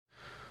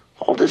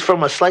this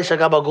from a slice of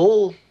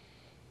gabagool.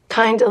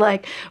 Kinda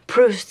like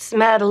Proust's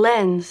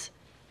Madeleines.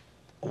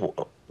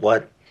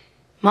 What?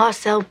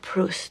 Marcel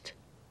Proust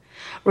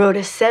wrote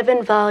a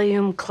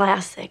 7-volume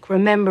classic,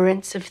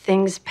 Remembrance of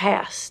Things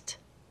Past.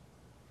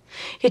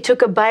 He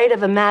took a bite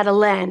of a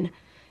Madeleine.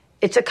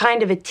 It's a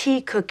kind of a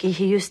tea cookie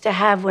he used to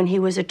have when he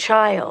was a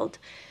child.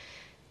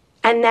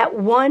 And that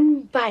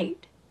one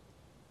bite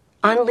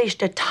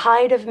unleashed a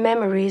tide of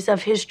memories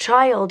of his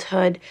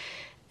childhood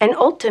and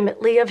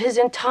ultimately of his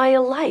entire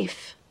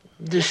life.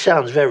 This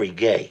sounds very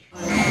gay.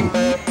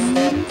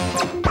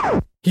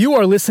 You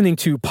are listening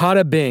to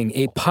Pada Bing,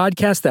 a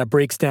podcast that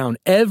breaks down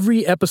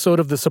every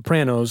episode of The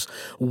Sopranos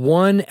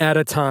one at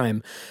a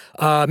time.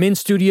 I'm in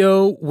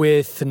studio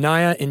with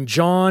Naya and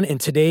John,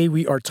 and today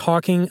we are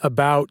talking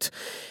about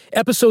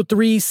Episode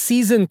 3,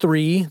 Season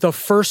 3, the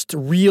first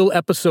real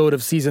episode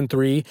of Season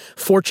 3,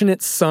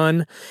 Fortunate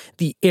Son.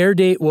 The air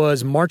date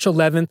was March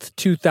 11th,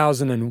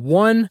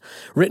 2001,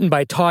 written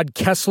by Todd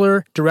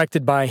Kessler,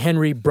 directed by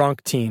Henry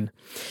Bronchtein.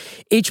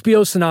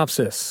 HBO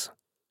synopsis.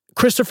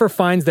 Christopher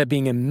finds that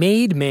being a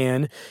made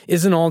man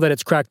isn't all that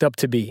it's cracked up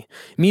to be.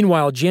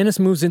 Meanwhile, Janice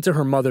moves into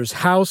her mother's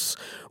house,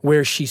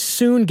 where she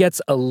soon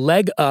gets a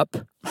leg up,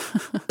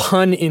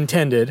 pun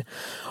intended,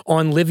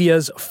 on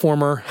Livia's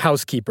former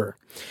housekeeper.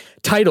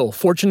 Title,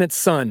 Fortunate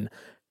Son.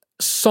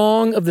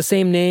 Song of the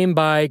same name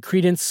by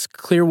Creedence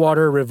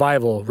Clearwater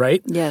Revival,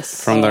 right?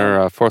 Yes. From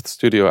their fourth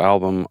studio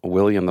album,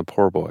 Willie and the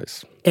Poor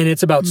Boys. And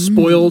it's about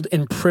spoiled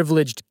and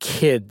privileged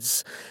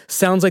kids.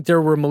 Sounds like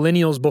there were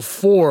millennials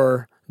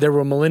before there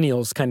were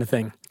millennials kind of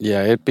thing.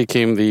 Yeah, it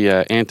became the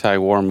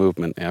anti-war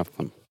movement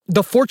anthem.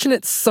 The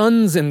fortunate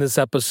sons in this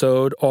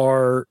episode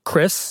are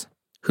Chris,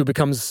 who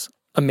becomes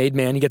a made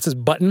man. He gets his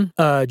button.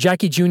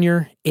 Jackie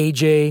Jr.,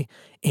 AJ,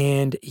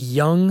 and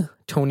young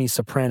Tony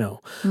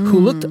Soprano, who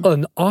looked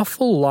an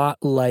awful lot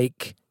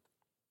like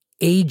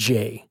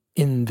AJ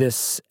in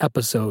this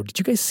episode. Did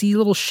you guys see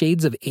little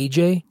shades of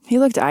AJ? He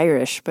looked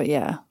Irish, but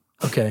yeah.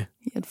 Okay.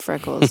 He had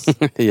freckles.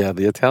 Yeah,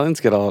 the Italians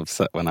get all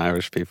upset when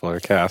Irish people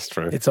are cast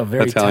for It's a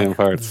very Italian tough,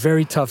 parts.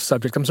 very tough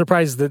subject. I'm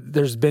surprised that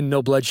there's been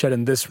no bloodshed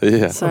in this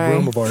Sorry.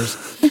 room of ours.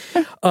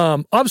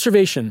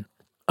 Observation.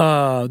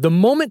 The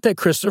moment that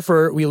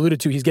Christopher, we alluded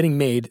to, he's getting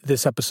made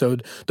this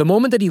episode, the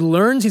moment that he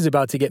learns he's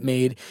about to get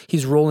made,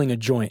 he's rolling a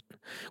joint,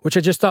 which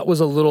I just thought was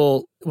a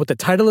little, with the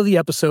title of the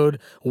episode,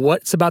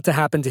 what's about to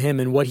happen to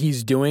him and what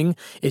he's doing,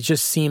 it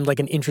just seemed like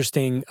an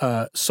interesting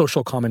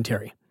social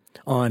commentary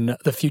on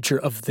the future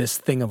of this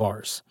thing of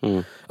ours,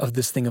 of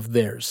this thing of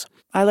theirs.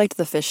 I liked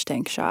the fish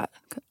tank shot.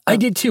 I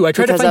did too. I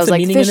tried to Because find I was some like,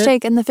 meaning fish in it.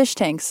 tank and the fish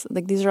tanks.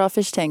 Like, these are all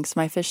fish tanks,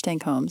 my fish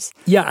tank homes.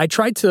 Yeah, I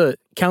tried to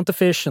count the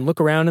fish and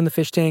look around in the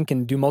fish tank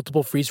and do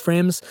multiple freeze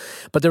frames,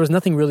 but there was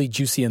nothing really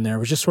juicy in there. It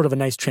was just sort of a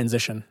nice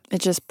transition.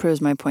 It just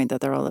proves my point that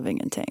they're all living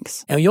in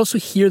tanks. And you also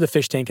hear the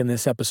fish tank in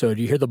this episode.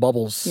 You hear the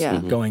bubbles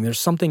going. There's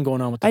something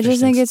going on with the I fish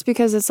just think tanks. it's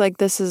because it's like,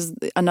 this is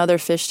another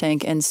fish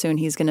tank, and soon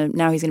he's gonna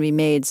be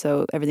made,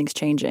 so everything's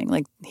changing.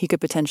 Like, he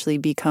could potentially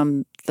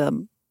become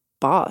the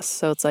boss.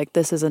 So it's like,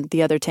 this isn't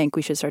the other tank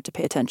we should start to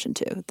pay attention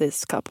to,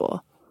 this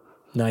couple.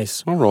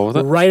 Nice. I'll roll with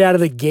it. Right out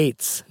of the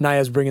gates,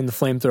 Naya's bringing the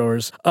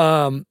flamethrowers.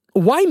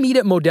 Why meet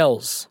at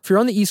Modell's? If you're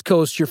on the East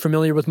Coast, you're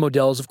familiar with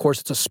Modell's. Of course,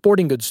 it's a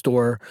sporting goods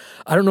store.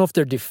 I don't know if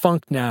they're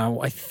defunct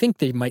now. I think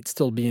they might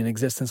still be in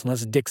existence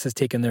unless Dick's has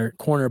taken their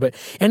corner. But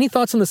any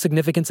thoughts on the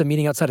significance of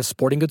meeting outside a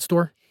sporting goods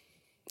store?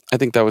 I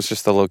think that was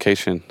just the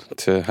location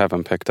to have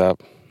him picked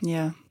up.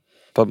 Yeah.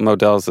 But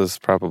Modell's is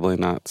probably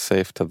not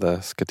safe to the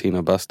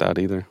Scatino bust out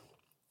either.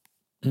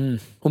 Well,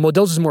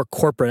 Modell's is more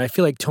corporate. I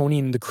feel like Tony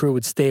and the crew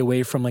would stay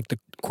away from like the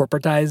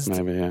corporatized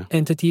Maybe, yeah.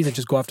 entities and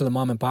just go after the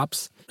mom and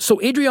pops.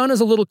 So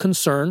Adriana's a little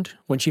concerned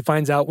when she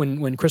finds out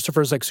when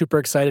Christopher's like super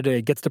excited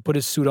and gets to put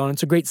his suit on.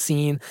 It's a great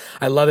scene.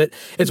 I love it.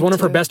 It's one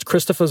of her best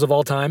Christophers of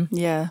all time.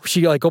 Yeah.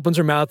 She like opens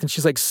her mouth and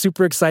she's like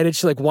super excited.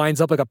 She like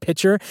winds up like a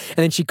pitcher and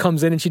then she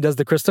comes in and she does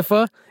the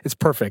Christopher. It's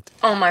perfect.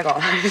 Oh my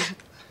God.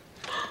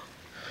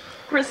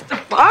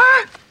 Christopher!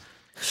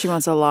 She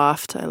wants a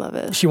loft. I love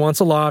it. She wants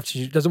a loft.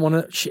 She doesn't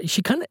want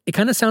to. It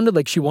kind of sounded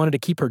like she wanted to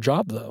keep her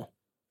job though.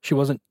 She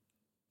wasn't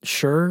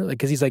sure, like,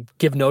 because he's like,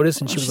 give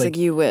notice, and she was She's like,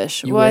 you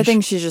wish. "You Well, I wish?"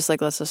 think she's just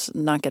like, let's just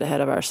not get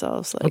ahead of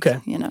ourselves. Like, Okay.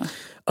 you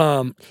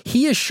know.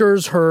 He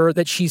assures her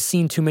that she's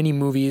seen too many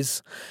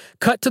movies.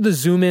 Cut to the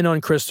zoom in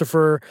on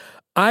Christopher.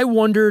 I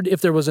wondered if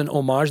there was an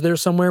homage there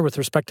somewhere with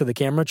respect to the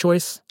camera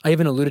choice. I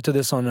even alluded to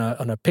this on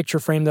a picture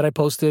frame that I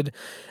posted.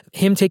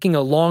 Him taking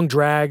a long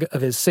drag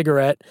of his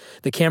cigarette,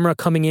 the camera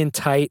coming in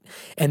tight,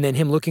 and then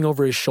him looking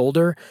over his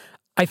shoulder.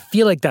 I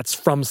feel like that's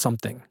from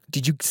something.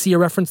 Did you see a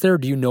reference there?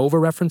 Do you know of a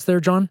reference there,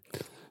 John?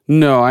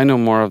 No, I know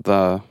more of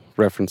the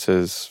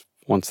references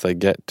once they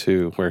get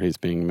to where he's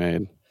being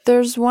made.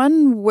 There's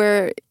one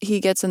where he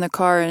gets in the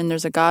car and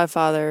there's a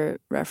Godfather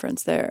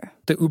reference there.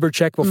 The Uber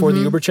check before the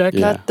Uber check?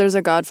 Yeah. There's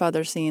a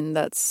Godfather scene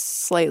that's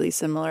slightly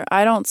similar.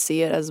 I don't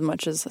see it as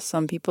much as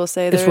some people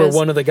say It's there where is.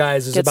 one of the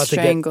guys is Gets about to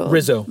get strangled.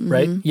 Rizzo,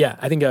 right? Yeah,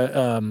 I think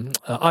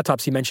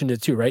Autopsy mentioned it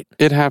too, right?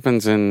 It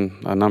happens in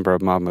a number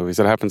of mob movies.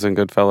 It happens in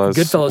Goodfellas.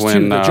 Goodfellas when,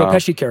 too, the Joe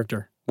Pesci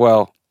character.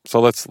 Well, So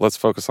let's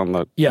focus on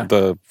the Yeah.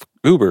 the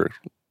Uber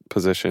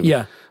position.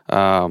 Yeah.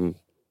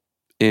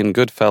 In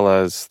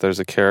Goodfellas, there's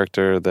a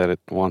character that it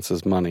wants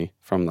his money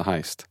from the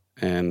heist,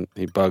 and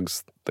he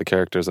bugs the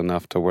characters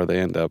enough to where they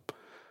end up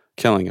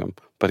killing him.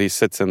 But he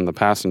sits in the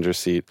passenger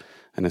seat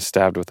and is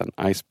stabbed with an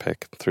ice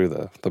pick through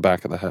the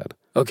back of the head.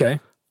 Okay.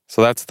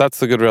 So that's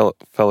the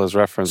Goodfellas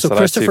reference. So that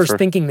Christopher's I see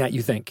thinking that,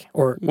 you think?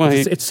 Or well,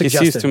 it's he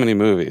suggested? sees too many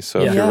movies. So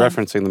if Yeah. you're Yeah.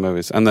 referencing the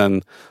movies. And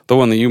then the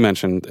one that you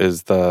mentioned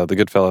is the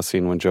Goodfellas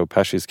scene when Joe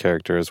Pesci's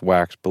character is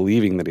whacked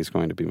believing that he's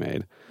going to be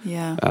made.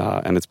 Yeah.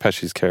 And it's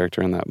Pesci's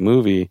character in that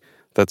movie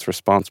that's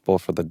responsible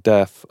for the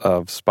death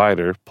of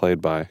Spider, played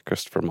by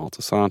Christopher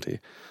Moltisanti.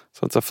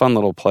 So it's a fun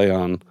little play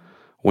on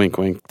wink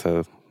wink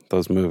to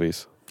those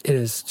movies. It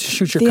is.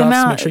 Shoot your The cuffs,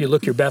 amount- make sure you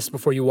look your best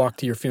before you walk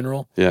to your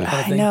funeral. Yeah. kind of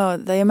I thing. know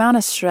the amount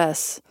of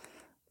stress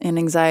and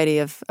anxiety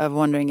of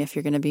wondering if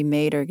you're going to be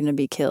made or going to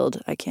be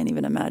killed. I can't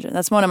even imagine.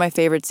 That's one of my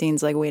favorite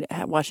scenes. Like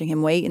watching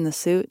him wait in the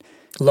suit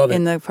Love it.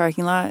 in the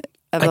parking lot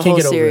of I the can't whole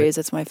get over series.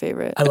 It's my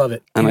favorite. I love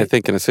it. And I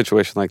think in a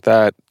situation like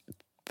that,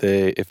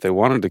 if they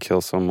wanted to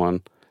kill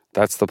someone,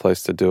 that's the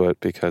place to do it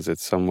because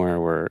it's somewhere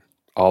where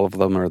all of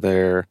them are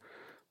there.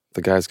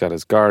 The guy's got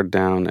his guard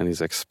down and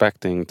he's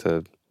expecting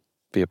to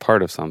be a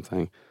part of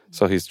something.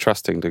 So he's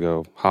trusting to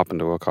go hop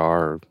into a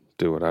car or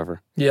do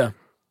whatever. Yeah.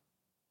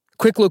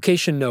 Quick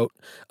location note.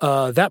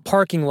 That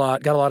parking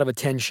lot got a lot of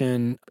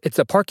attention. It's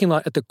a parking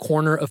lot at the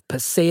corner of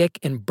Passaic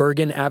and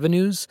Bergen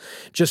Avenues,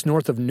 just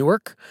north of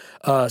Newark.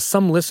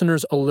 Some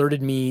listeners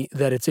alerted me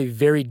that it's a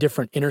very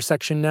different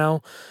intersection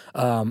now,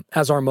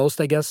 as are most,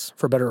 I guess,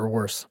 for better or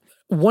worse.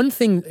 One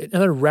thing,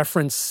 another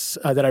reference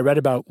that I read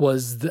about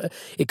was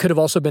it could have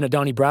also been a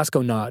Donnie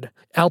Brasco nod.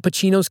 Al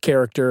Pacino's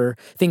character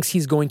thinks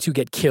he's going to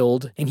get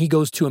killed, and he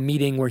goes to a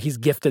meeting where he's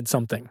gifted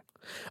something.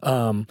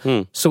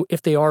 So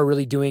if they are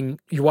really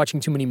you're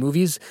watching too many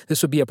movies,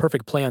 this would be a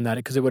perfect play on that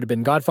because it would have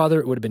been Godfather,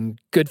 it would have been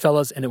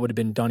Goodfellas, and it would have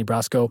been Donnie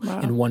Brasco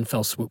in one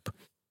fell swoop.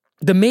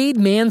 The Made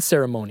Man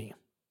ceremony.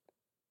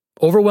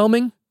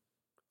 Overwhelming?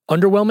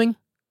 Underwhelming?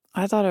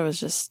 I thought it was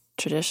just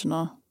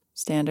traditional,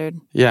 standard.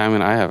 Yeah, I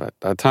mean, I have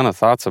a ton of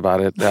thoughts about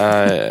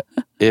it.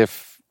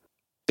 If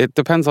it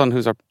depends on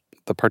who's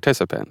the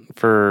participant.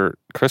 For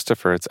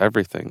Christopher, it's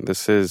everything.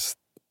 This is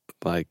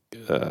like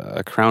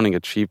a crowning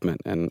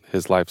achievement in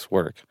his life's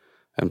work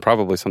and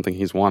probably something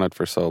he's wanted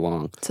for so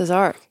long. It's his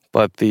art.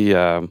 But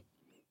the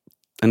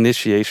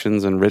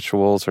initiations and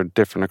rituals are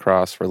different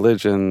across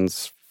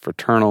religions,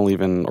 fraternal,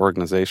 even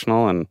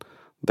organizational, and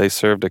they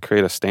serve to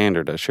create a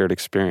standard, a shared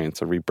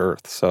experience, a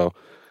rebirth. So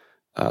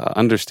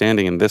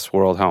understanding in this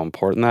world how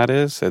important that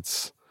is,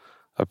 it's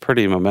a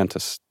pretty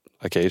momentous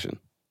occasion.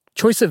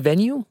 Choice of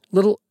venue?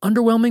 Little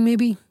underwhelming,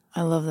 maybe?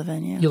 I love the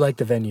venue. You like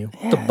the venue.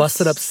 Yeah, The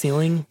busted up it's-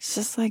 ceiling. It's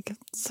just like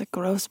it's a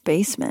gross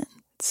basement.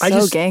 It's I so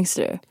just-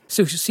 gangster.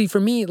 So see, for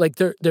me, like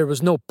there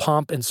was no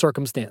pomp and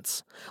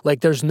circumstance. Like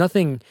there's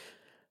nothing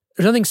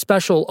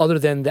special other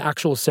than the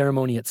actual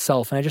ceremony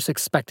itself. And I just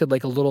expected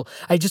like a little.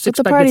 I just But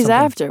the expected party's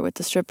something. after with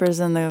the strippers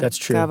and the That's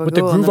true. gabagool With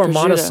the and Groove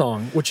Armada prosciutto.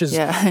 song, which is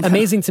Yeah, I know.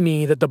 amazing to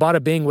me that the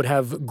Bada Bing would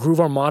have Groove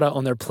Armada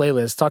on their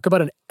playlist. Talk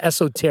about an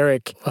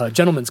esoteric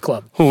gentleman's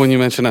club. Well, when you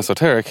mention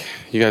esoteric,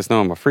 you guys know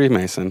I'm a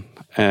Freemason,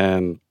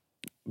 and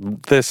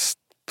this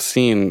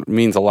scene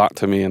means a lot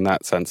to me in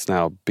that sense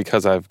now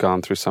because I've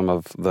gone through some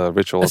of the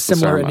rituals. A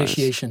similar and ceremonies.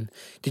 initiation.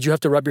 Did you have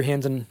to rub your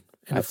hands in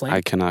a flame?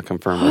 I cannot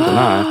confirm or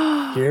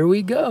deny. Here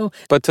we go.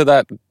 But to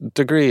that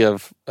degree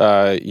of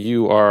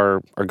you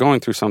are going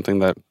through something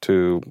that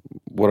to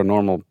what a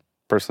normal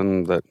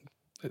person that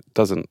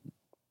doesn't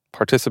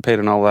participate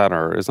in all that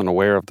or isn't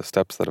aware of the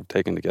steps that have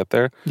taken to get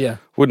there Yeah.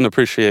 wouldn't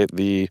appreciate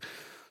the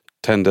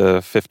 10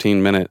 to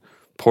 15 minute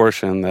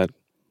portion that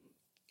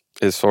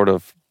is sort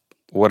of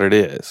what it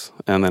is.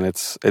 And then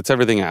it's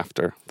everything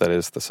after that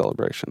is the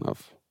celebration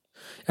of.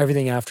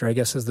 Everything after, I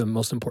guess, is the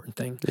most important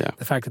thing. Yeah.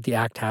 The fact that the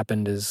act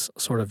happened is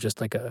sort of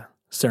just like a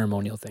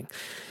ceremonial thing.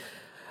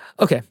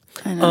 Okay.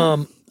 I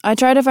know. I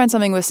tried to find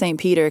something with St.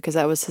 Peter because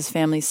that was his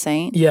family's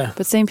saint. Yeah.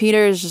 But St.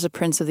 Peter is just a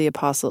prince of the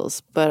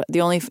apostles. But the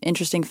only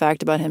interesting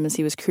fact about him is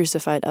he was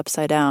crucified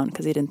upside down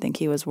because he didn't think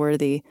he was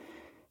worthy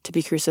to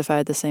be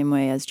crucified the same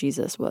way as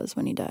Jesus was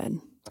when he died.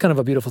 It's kind of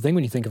a beautiful thing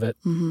when you think of it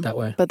that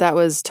way. But that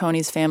was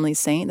Tony's family's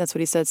saint. That's what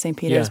he said. St.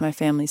 Peter Yeah. is my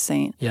family's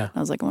saint. Yeah. I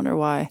was like, I wonder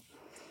why.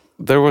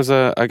 There was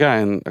a guy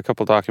in a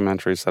couple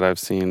documentaries that I've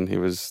seen. He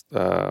was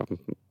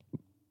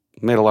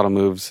made a lot of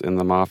moves in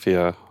the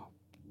mafia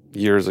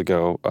years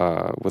ago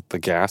with the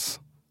gas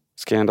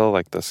scandal,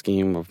 like the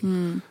scheme of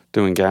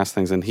doing gas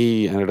things. And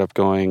he ended up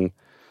going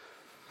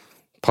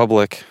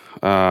public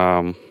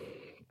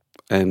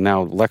and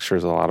now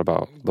lectures a lot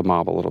about the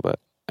mob a little bit.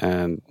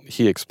 And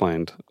he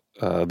explained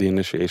the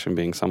initiation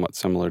being somewhat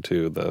similar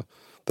to the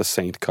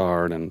saint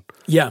card and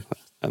Yeah.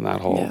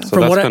 that whole. Yeah. So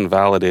From that's what been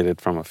validated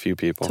from a few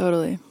people.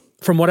 Totally.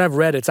 From what I've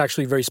read, it's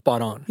actually very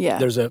spot on. Yeah.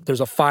 There's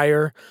a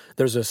fire,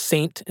 there's a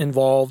saint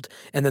involved,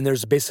 and then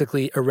there's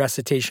basically a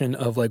recitation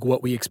of like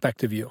what we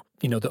expect of you.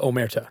 the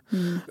Omerta.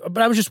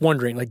 But I was just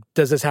wondering, like,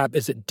 does this happen?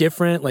 Is it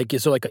different? Like,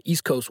 is there like a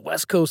East Coast,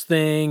 West Coast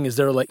thing? Is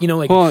there like,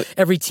 Well,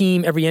 every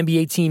team, every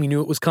NBA team, you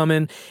knew it was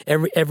coming.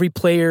 Every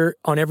player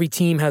on every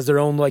team has their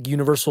own like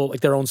universal, like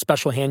their own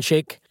special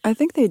handshake. I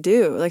think they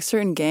do. Like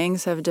certain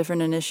gangs have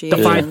different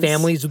initiations. The five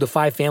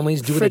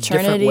families do it a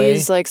different way?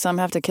 Fraternities, like some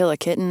have to kill a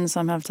kitten,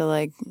 some have to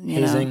like,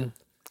 Hazing.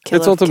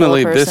 It's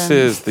ultimately, kill a this person.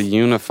 is the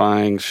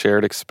unifying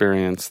shared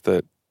experience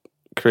that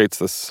creates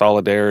the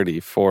solidarity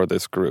for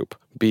this group,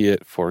 be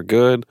it for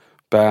good,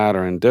 bad,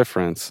 or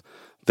indifference.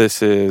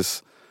 This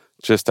is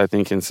just, I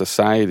think, in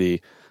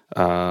society,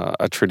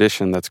 a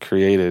tradition that's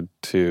created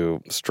to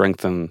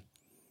strengthen,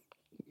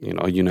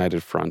 a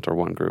united front or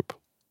one group.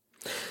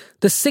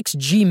 The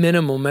 6G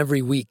minimum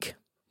every week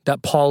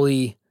that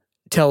Paulie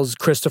tells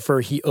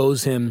Christopher he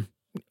owes him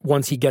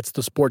once he gets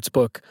the sports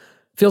book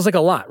feels like a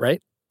lot,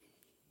 right?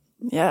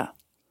 Yeah.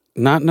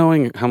 Not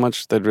knowing how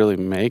much they'd really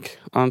make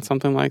on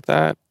something like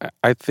that,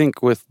 I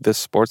think with this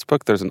sports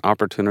book, there's an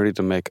opportunity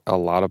to make a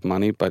lot of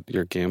money, but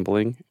you're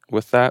gambling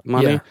with that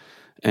money. Yeah.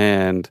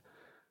 And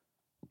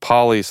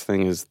Paulie's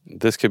thing is,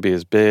 this could be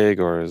as big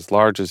or as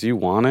large as you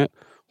want it,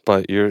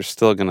 but you're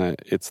still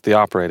it's the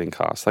operating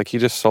cost. Like, he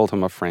just sold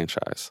him a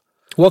franchise.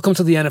 Welcome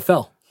to the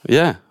NFL.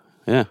 Yeah,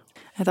 yeah.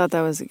 I thought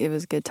it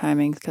was good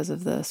timing because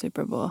of the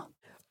Super Bowl.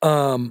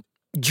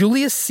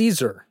 Julius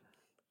Caesar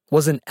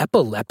was an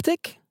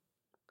epileptic?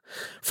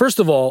 First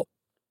of all,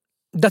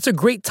 that's a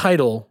great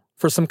title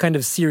for some kind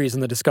of series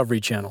on the Discovery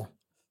Channel.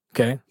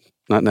 Okay?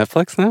 Not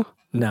Netflix now?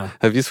 No.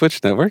 Have you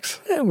switched networks?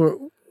 Yeah,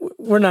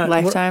 we're not.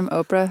 Lifetime,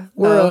 Oprah.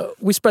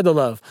 We spread the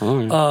love. Oh,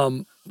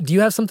 yeah. Do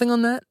you have something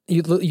on that?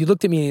 You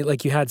looked at me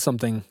like you had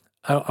something.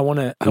 I want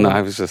to. No,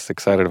 I was just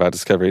excited about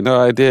Discovery. No,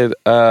 I did.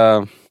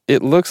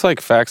 It looks like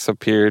facts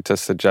appear to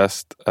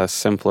suggest a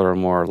simpler,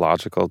 more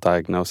logical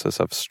diagnosis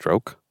of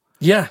stroke.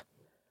 Yeah.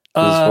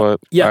 Is what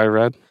yeah. I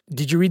read.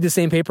 Did you read the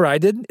same paper I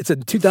did? It's a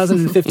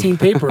 2015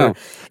 paper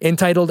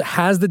entitled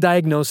 "Has the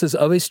Diagnosis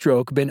of a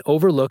Stroke Been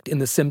Overlooked in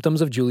the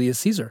Symptoms of Julius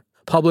Caesar?"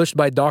 Published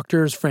by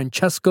doctors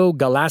Francesco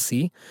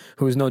Galassi,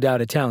 who is no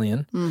doubt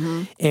Italian,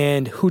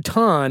 and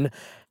Hutan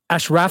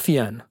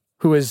Ashrafian,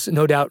 who is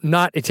no doubt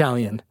not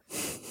Italian.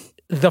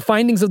 The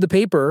findings of the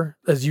paper,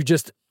 as you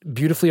just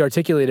beautifully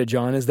articulated,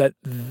 John, is that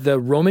the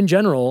Roman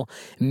general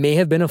may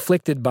have been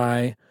afflicted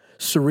by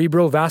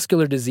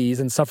cerebrovascular disease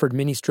and suffered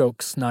mini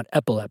strokes, not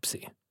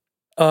epilepsy.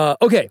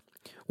 Okay,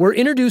 we're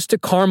introduced to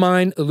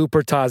Carmine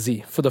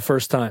Lupertazzi for the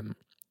first time,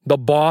 the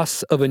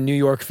boss of a New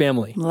York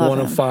family, one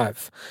of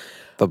 5.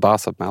 The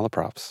boss of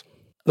malaprops.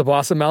 The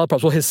boss of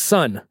malaprops. Well, his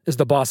son is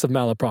the boss of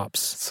malaprops.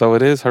 So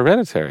it is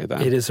hereditary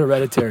then. It is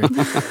hereditary.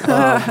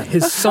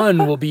 His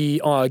son will be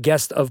a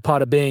guest of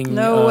Pada Bing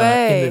No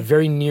way. in the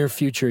very near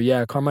future.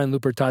 Yeah, Carmine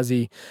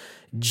Lupertazzi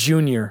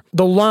Jr.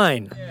 The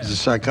line. Is the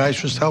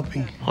psychiatrist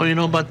helping? Oh, you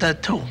know about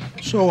that too?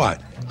 So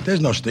what? There's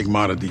no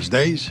stigmata these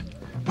days.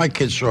 My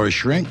kid saw a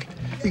shrink.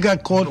 He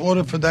got court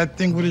ordered for that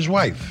thing with his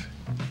wife.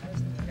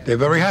 They're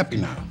very happy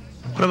now.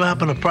 Whatever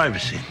happened to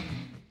privacy?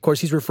 Of course,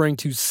 he's referring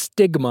to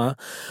Stigma,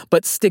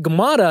 but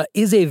Stigmata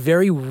is a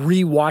very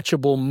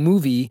rewatchable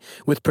movie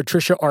with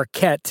Patricia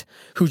Arquette,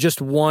 who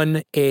just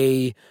won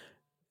a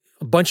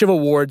bunch of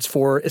awards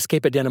for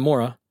Escape at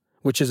Dannemora,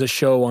 which is a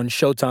show on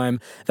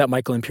Showtime that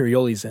Michael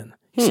Imperioli's in.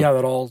 You see how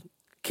that all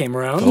came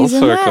around? Full He's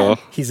in circle. that.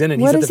 He's in it.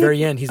 What He's at is the he-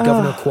 very end. He's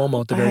Governor Cuomo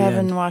at the very I end.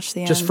 haven't watched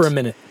the end. Just for a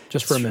minute.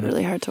 Just for a It's minute.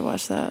 really hard to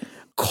watch that.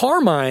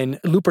 Carmine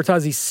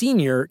Lupertazzi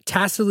Sr.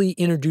 tacitly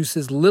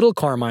introduces little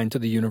Carmine to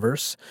the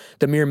universe,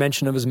 the mere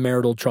mention of his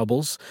marital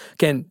troubles.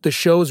 Again, the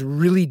show is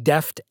really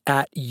deft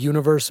at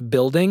universe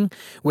building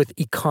with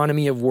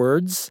economy of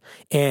words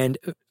and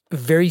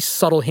very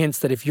subtle hints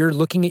that if you're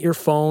looking at your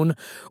phone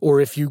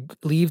or if you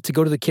leave to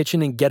go to the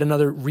kitchen and get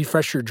another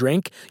refresh your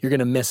drink, you're going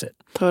to miss it.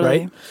 Totally.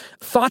 Right?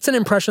 Thoughts and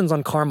impressions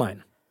on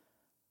Carmine?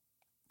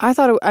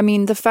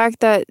 The fact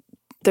that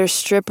they're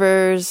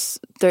strippers,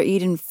 they're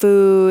eating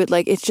food,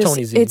 like it's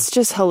Tony's eating. it's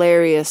just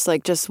hilarious,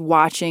 like just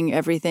watching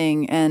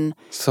everything, and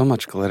So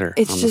much glitter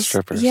It's on the just-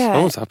 strippers. yeah.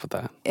 What was up with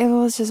that? it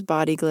was just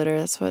body glitter.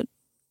 That's what,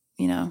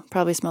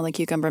 probably smelled like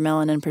cucumber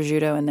melon and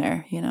prosciutto in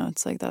there.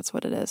 It's like, that's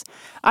what it is.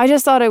 I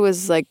just thought it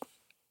was like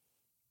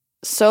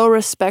so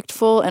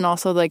respectful and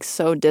also like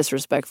so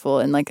disrespectful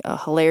and like a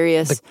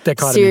hilarious The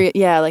dichotomy. serious,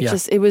 yeah. Yeah.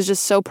 It was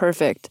just so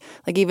perfect.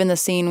 Like even the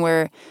scene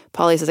where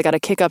Polly says, I got to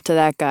kick up to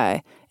that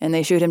guy, and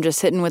they shoot him just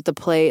sitting with the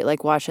plate,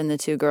 like watching the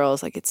two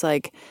girls. Like it's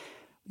like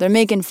they're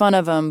making fun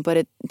of him, but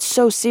it's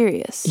so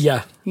serious.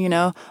 Yeah.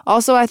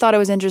 Also, I thought it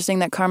was interesting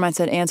that Carmine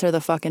said, answer the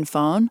fucking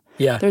phone.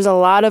 Yeah. There's a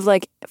lot of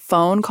like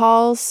phone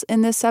calls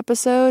in this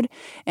episode.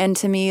 And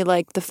to me,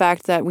 like the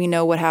fact that we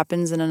know what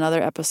happens in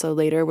another episode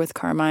later with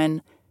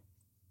Carmine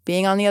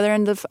being on the other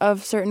end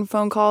of certain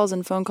phone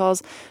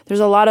calls, there's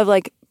a lot of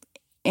like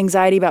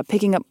anxiety about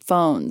picking up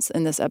phones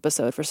in this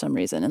episode for some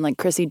reason. And like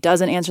Chrissy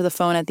doesn't answer the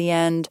phone at the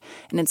end.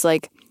 And it's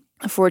like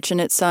a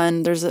fortunate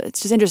son.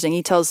 It's just interesting.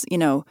 He tells,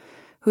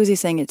 who's he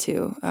saying it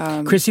to?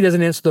 Chrissy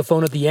doesn't answer the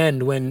phone at the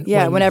end when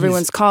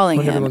everyone's calling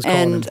when him. everyone's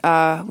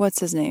calling him. What's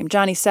his name?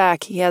 Johnny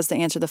Sack, he has to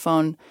answer the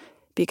phone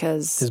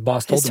because His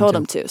boss has told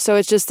him to. So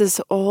it's just this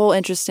whole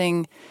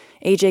interesting.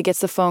 AJ gets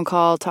the phone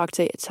call. Talk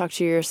to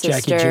your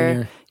sister.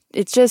 Jackie Jr.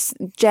 It's just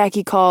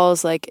Jackie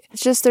calls. Like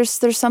it's just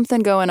there's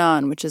something going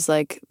on, which is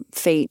like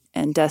fate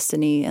and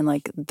destiny and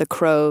like the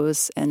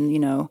Crows and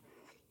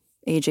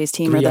AJ's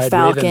team or the Three-eyed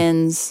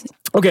Falcons.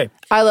 Okay.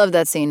 I love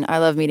that scene. I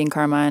love meeting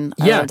Carmine.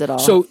 I loved it all.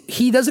 So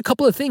he does a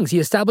couple of things. He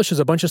establishes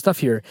a bunch of stuff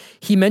here.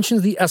 He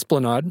mentions the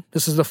Esplanade.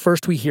 This is the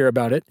first we hear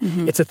about it.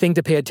 Mm-hmm. It's a thing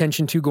to pay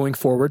attention to going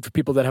forward for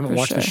people that haven't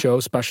watched the show,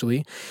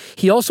 especially.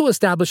 He also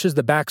establishes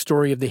the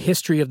backstory of the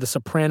history of the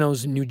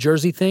Sopranos New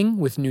Jersey thing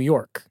with New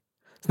York.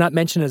 It's not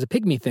mentioned as a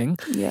pygmy thing,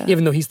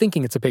 even though he's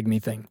thinking it's a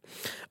pygmy thing.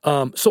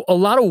 So a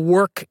lot of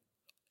work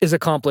is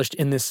accomplished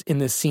in this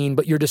scene,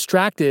 but you're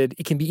distracted.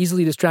 It can be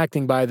easily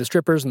distracting by the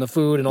strippers and the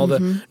food and all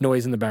the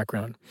noise in the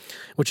background,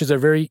 which is a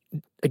very,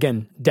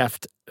 again,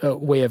 deft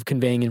way of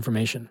conveying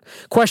information.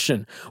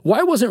 Question,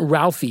 why wasn't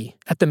Ralphie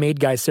at the maid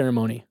guy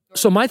ceremony?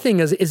 So my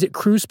thing is it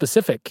crew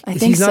specific? I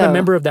think he's not so. a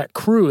member of that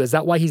crew. Is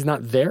that why he's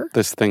not there?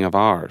 This thing of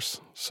ours.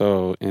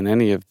 So in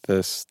any of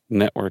this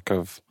network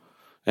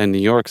and New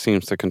York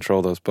seems to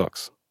control those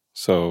books.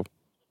 So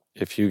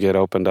if you get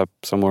opened up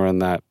somewhere in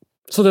that.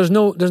 So there's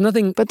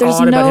nothing But there's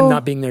odd about him no-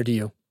 not being there to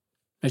you.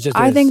 It's just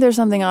I think there's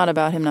something odd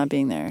about him not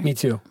being there. Me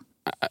too.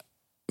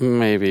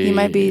 Maybe. He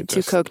might be too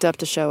just- coked up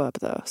to show up,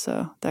 though,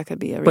 so that could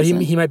be a But reason.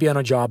 he might be on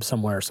a job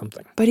somewhere or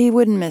something. But he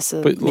wouldn't miss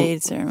a But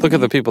maid ceremony. Look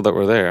at the people that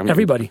were there. I mean,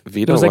 Everybody.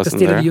 Vito It was like the wasn't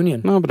State of there. the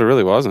Union. No, but it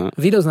really wasn't.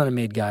 Vito's not a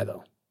maid guy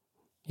though.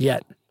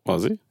 Yet.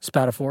 Was he?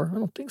 Spatafor? I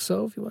don't think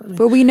so. If you want.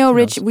 But we know Who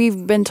knows?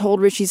 we've been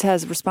told Richie's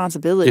has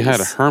responsibilities. You had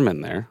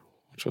Herman there,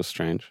 which was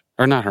strange.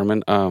 Or not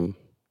Herman,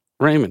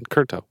 Raymond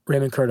Curto.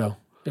 Raymond Curto.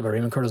 Yeah, but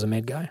Raymond Curto's a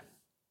maid guy.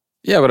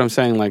 Yeah, but I'm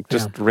saying like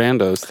just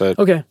randos that.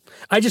 Okay.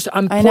 I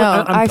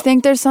know. I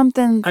think there's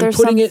something. I'm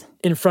putting it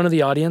in front of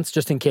the audience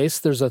just in case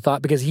there's a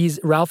thought, because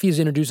Ralphie is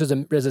introduced as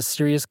a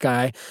serious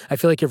guy. I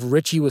feel like if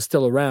Richie was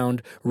still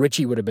around,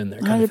 Richie would have been there.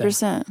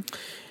 100%.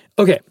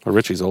 Okay. Well,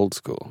 Richie's old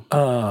school.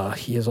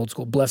 He is old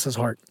school. Bless his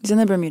heart. He's in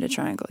the Bermuda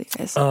Triangle, you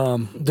guys.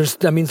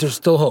 That means there's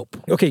still hope.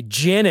 Okay,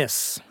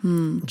 Janice.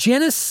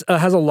 Janice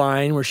has a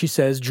line where she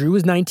says, Drew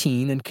is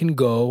 19 and can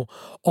go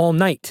all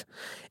night.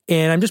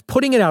 And I'm just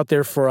putting it out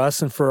there for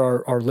us and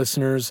for our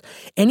listeners.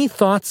 Any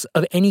thoughts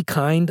of any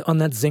kind on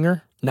that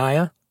zinger,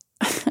 Naya?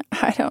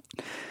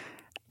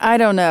 I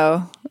don't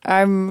know.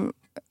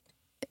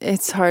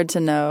 It's hard to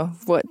know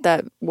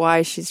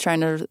why she's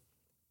trying to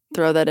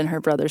throw that in her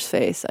brother's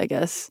face, I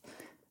guess.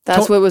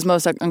 That's what was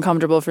most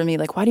uncomfortable for me.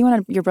 Like, why do you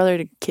want your brother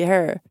to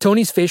care?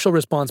 Tony's facial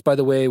response, by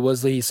the way,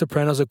 was the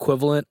Sopranos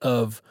equivalent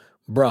of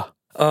bruh.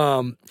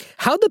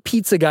 How'd the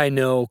pizza guy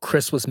know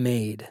Chris was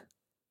made?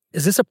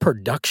 Is this a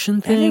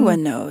production thing?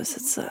 Everyone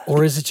knows.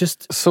 Or is it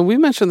just... So we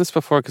mentioned this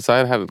before because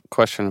I had a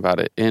question about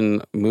it.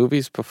 In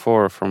movies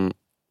before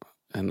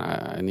and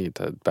I need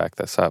to back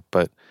this up,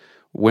 but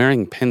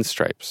wearing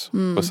pinstripes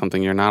was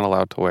something you're not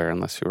allowed to wear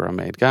unless you were a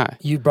maid guy.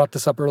 You brought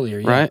this up earlier,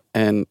 yeah. Right?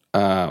 And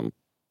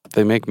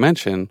they make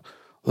mention,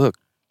 look,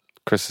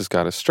 Chris has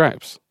got his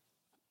stripes.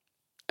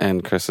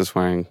 And Chris is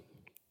wearing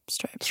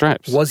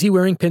stripes. Was he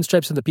wearing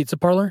pinstripes in the pizza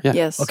parlor? Yeah.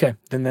 Yes. Okay,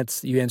 then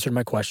you answered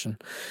my question.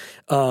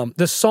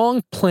 The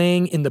song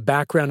playing in the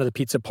background of the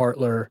pizza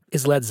parlor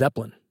is Led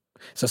Zeppelin.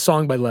 It's a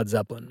song by Led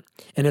Zeppelin.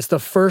 And it's the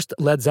first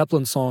Led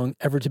Zeppelin song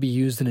ever to be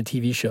used in a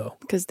TV show.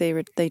 Because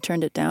they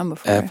turned it down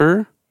before.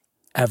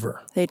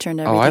 Ever. They turned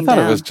everything Oh, I thought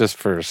down. it was just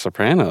for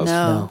Sopranos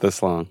No.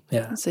 this long.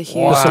 Yeah. It's a huge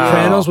The deal.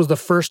 Sopranos was the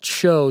first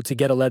show to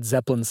get a Led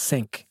Zeppelin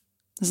sync.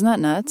 Isn't that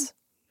nuts?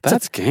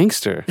 That's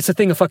gangster. It's a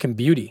thing of fucking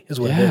beauty, is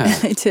what it Yeah.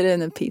 is. They did it in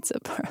the pizza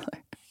parlor.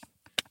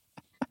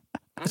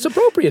 It's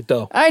appropriate,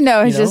 though. I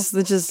know. It's You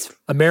know? just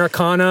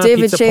Americana,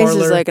 David pizza Chase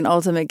parlor. is like an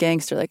ultimate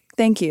gangster. Like,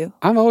 thank you,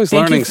 I'm always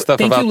Thank learning you stuff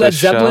thank about you, Led this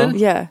Zeppelin. show.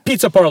 yeah,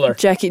 Pizza parlor.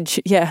 Jackie.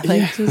 Yeah,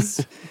 like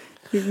just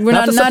we're Not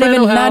not the not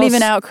Soprano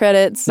even House. out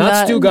credits.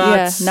 Not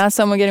Stugatz. Yeah, not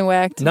someone getting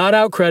whacked. Not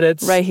out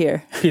credits. Right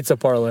here. Pizza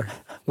parlor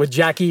with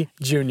Jackie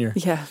Jr.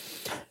 Yeah,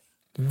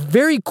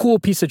 Very cool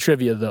piece of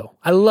trivia, though.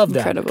 I love that.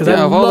 Incredible. 'Cause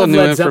Yeah, I of all the love new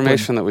Led Zeppelin.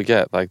 information that we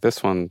get, like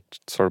this one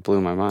sort of blew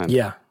my mind.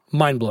 Yeah,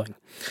 mind-blowing.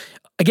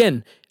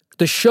 Again,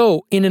 the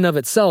show in and of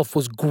itself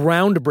was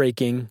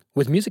groundbreaking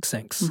with music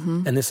syncs.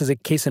 And this is a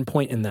case in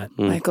point in that.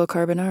 Michael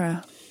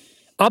Carbonara.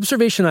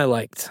 Observation I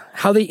liked,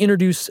 how they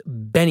introduce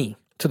Benny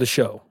to the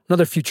show,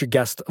 another future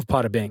guest of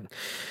Pada Bing.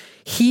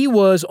 He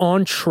was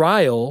on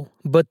trial,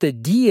 but the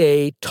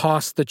DA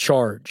tossed the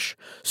charge.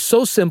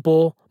 So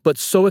simple, but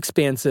so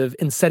expansive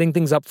in setting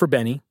things up for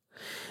Benny.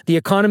 The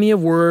economy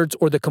of words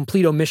or the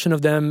complete omission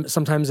of them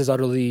sometimes is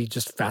utterly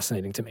just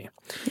fascinating to me.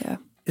 Yeah.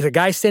 There's a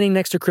guy standing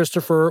next to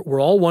Christopher. We're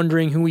all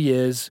wondering who he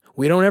is.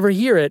 We don't ever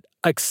hear it,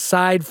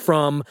 aside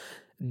from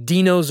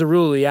Dino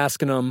Cerulli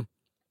asking him,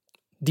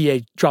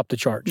 DA, drop the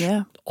charge.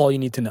 Yeah. All you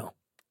need to know.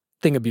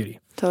 Thing of beauty.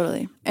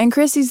 Totally. And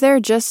Chrissy's there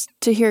just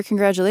to hear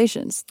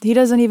congratulations. He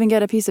doesn't even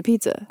get a piece of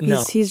pizza.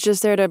 No. He's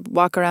just there to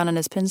walk around in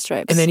his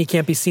pinstripes. And then he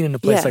can't be seen in a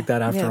place like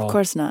that after all. Of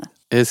course not.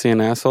 Is he an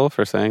asshole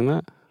for saying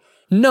that?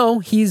 No,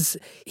 he's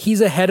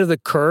ahead of the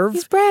curve.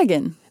 He's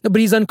bragging. No, but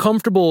he's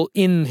uncomfortable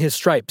in his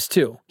stripes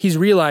too. He's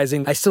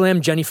realizing I still am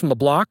Jenny from the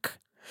block,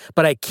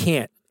 but I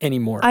can't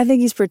anymore. I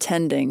think he's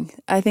pretending.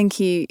 I think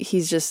he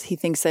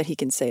thinks that he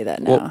can say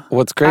that now. Well,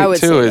 what's great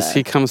too is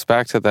he comes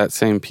back to that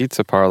same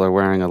pizza parlor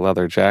wearing a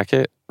leather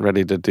jacket,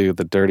 ready to do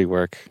the dirty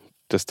work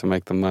just to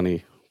make the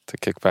money to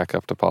kick back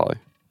up to Polly.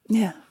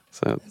 Yeah.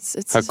 So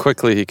it's how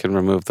quickly he can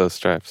remove those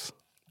stripes.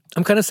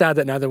 I'm kind of sad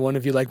that neither one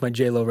of you like my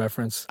J-Lo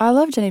reference. I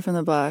love Jenny from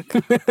the Block.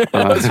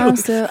 I'm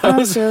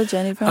still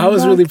Jenny from the Block. I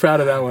was really proud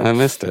of that one. I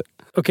missed it.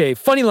 Okay,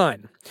 funny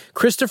line.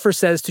 Christopher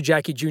says to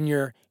Jackie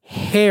Jr.,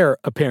 heir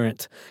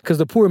apparent, because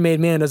the poor made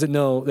man doesn't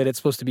know that it's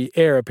supposed to be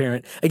heir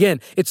apparent. Again,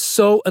 it's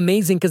so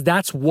amazing because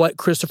that's what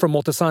Christopher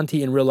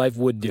Moltisanti in real life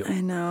would do.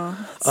 I know.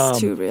 It's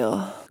too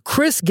real.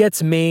 Chris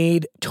gets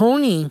made.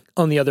 Tony,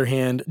 on the other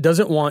hand,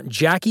 doesn't want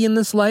Jackie in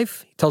this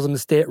life. He tells him to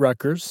stay at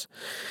Rutgers.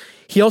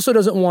 He also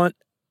doesn't want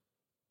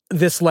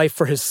this life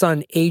for his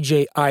son,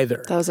 AJ,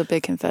 either. That was a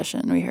big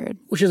confession we heard.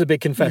 Which is a big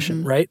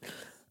confession, right?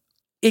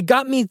 It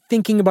got me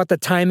thinking about the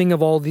timing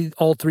of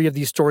all three of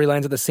these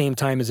storylines at the same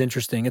time is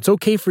interesting. It's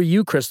okay for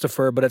you,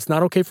 Christopher, but it's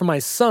not okay for my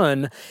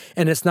son,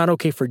 and it's not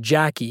okay for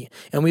Jackie.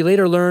 And we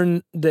later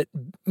learn that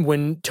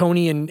when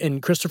Tony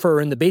and Christopher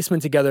are in the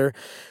basement together,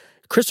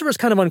 Christopher's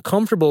kind of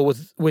uncomfortable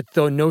with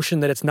the notion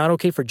that it's not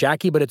okay for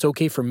Jackie, but it's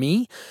okay for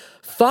me.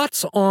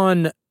 Thoughts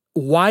on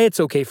why it's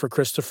okay for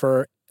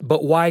Christopher,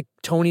 but why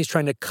Tony's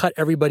trying to cut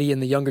everybody in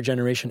the younger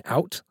generation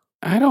out?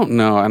 I don't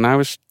know. And I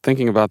was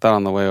thinking about that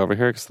on the way over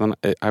here because then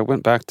I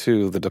went back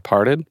to The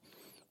Departed,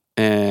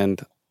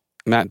 and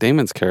Matt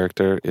Damon's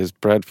character is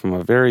bred from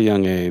a very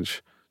young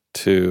age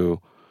to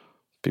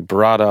be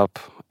brought up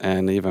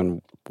and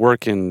even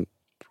work in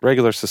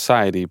regular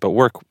society, but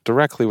work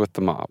directly with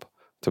the mob,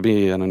 to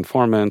be an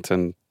informant.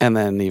 And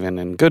then even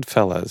in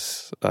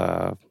Goodfellas,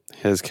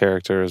 his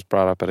character is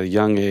brought up at a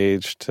young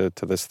age to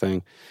this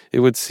thing.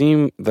 It would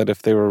seem that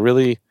if they were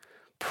really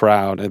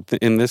proud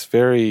in this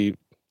very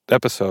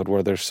episode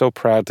where they're so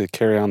proud to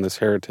carry on this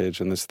heritage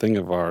and this thing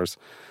of ours,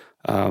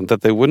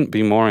 that they wouldn't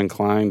be more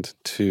inclined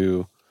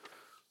to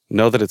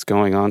know that it's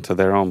going on to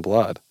their own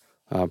blood,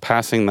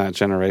 passing that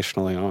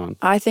generationally on.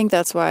 I think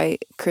that's why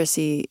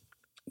Chrissy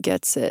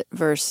gets it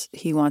versus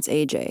he wants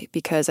AJ,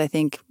 because I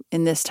think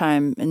in this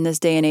time, in this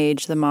day and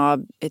age, the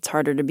mob, it's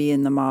harder to be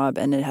in the mob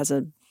and it has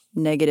a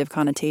negative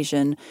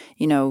connotation.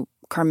 You know,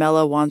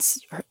 Carmela wants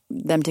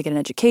them to get an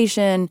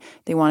education.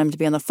 They want him to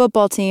be on the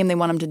football team. They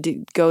want him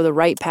to go the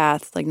right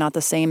path, like not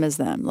the same as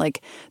them.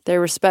 Like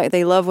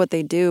they love what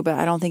they do, but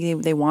I don't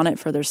think they want it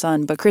for their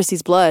son. But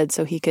Chrissy's blood,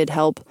 so he could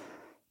help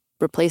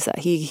replace that.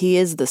 He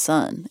is the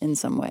son in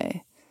some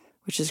way,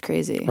 which is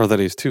crazy. Or that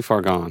he's too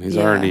far gone. He's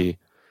already,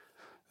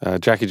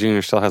 Jackie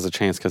Jr. still has a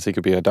chance because he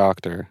could be a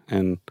doctor,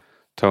 and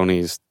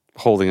Tony's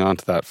holding on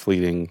to that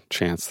fleeting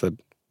chance that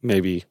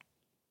maybe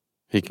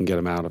he can get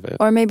him out of it.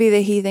 Or maybe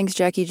that he thinks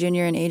Jackie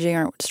Jr. and AJ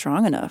aren't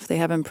strong enough. They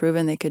haven't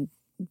proven they could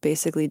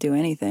basically do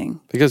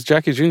anything. Because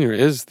Jackie Jr.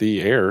 is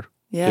the heir.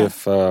 Yeah.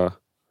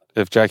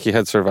 If Jackie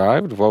had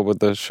survived, what would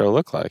the show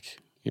look like?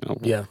 You know.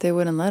 Yeah. They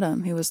wouldn't let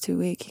him. He was too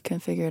weak. He couldn't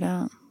figure it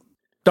out.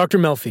 Dr.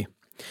 Melfi.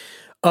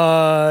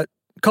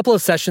 Couple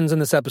of sessions in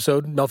this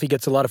episode. Melfi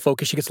gets a lot of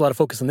focus. She gets a lot of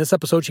focus in this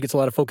episode. She gets a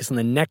lot of focus in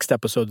the next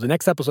episode. The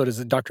next episode is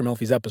Dr.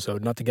 Melfi's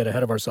episode, not to get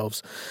ahead of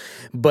ourselves.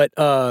 But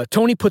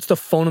Tony puts the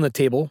phone on the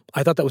table.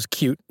 I thought that was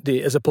cute,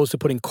 as opposed to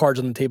putting cards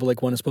on the table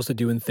like one is supposed to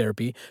do in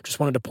therapy. Just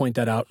wanted to point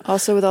that out.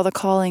 Also with all the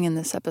calling in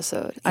this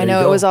episode. I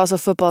know it was also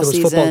football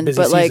season,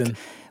 but like,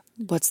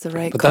 what's the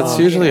right call? But that's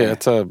usually, here?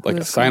 it's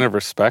a sign of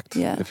respect.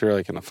 Yeah. If you're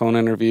like in a phone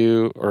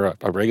interview or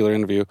a regular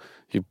interview,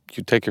 you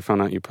take your phone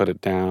out, you put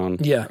it down.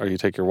 Yeah. Or you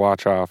take your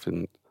watch off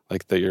and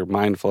like that you're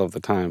mindful of the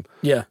time.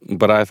 Yeah.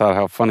 But I thought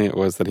how funny it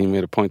was that he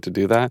made a point to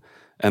do that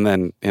and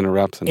then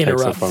interrupts and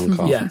takes a phone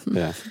call. Yeah.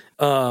 Yeah.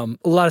 A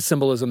lot of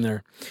symbolism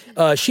there.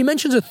 She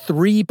mentions a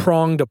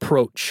three-pronged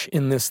approach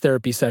in this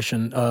therapy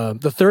session.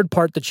 The third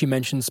part that she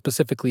mentions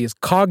specifically is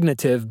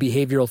cognitive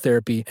behavioral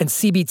therapy, and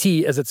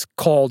CBT, as it's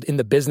called in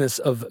the business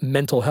of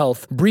mental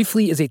health,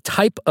 briefly is a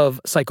type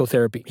of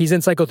psychotherapy. He's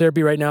in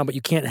psychotherapy right now, but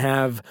you can't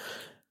have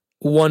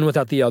one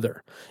without the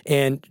other.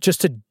 And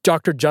just to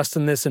Dr.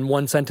 Justin this in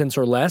one sentence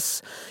or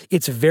less,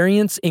 its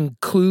variants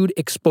include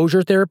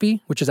exposure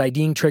therapy, which is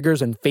IDing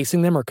triggers and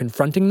facing them or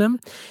confronting them,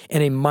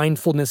 and a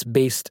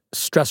mindfulness-based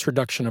stress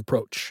reduction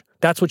approach.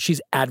 That's what she's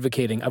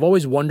advocating. I've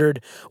always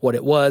wondered what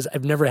it was.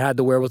 I've never had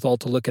the wherewithal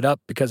to look it up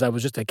because I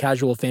was just a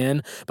casual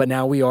fan, but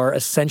now we are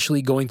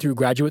essentially going through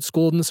graduate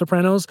school in The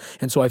Sopranos,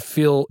 and so I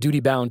feel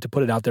duty-bound to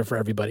put it out there for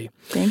everybody.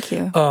 Thank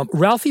you.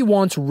 Ralphie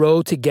wants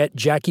Ro to get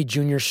Jackie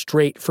Jr.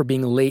 straight for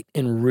being late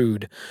and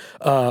rude.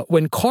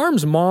 When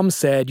Carm's mom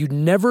said, "You'd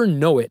never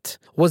know it,"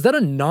 was that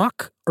a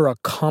knock or a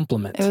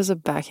compliment? It was a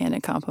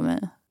backhanded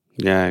compliment.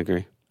 Yeah, I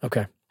agree.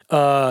 Okay.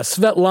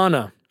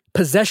 Svetlana.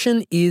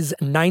 Possession is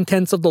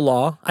 9/10 of the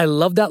law. I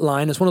love that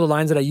line. It's one of the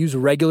lines that I use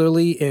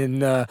regularly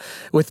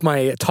with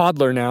my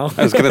toddler now.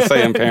 I was going to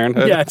say in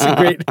Parenthood. Yeah,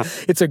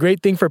 it's a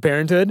great thing for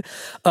Parenthood.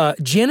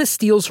 Janice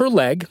steals her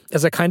leg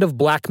as a kind of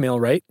blackmail,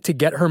 right, to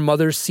get her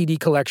mother's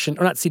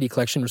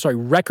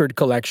record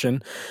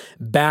collection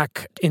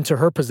back into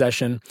her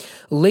possession.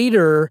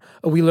 Later,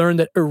 we learned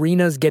that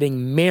Irina's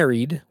getting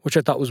married, which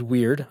I thought was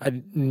weird.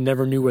 I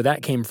never knew where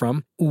that came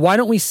from. Why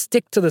don't we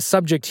stick to the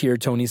subject here,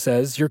 Tony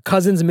says. Your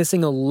cousin's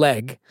missing a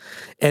leg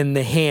and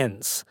the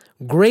hands.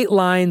 Great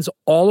lines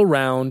all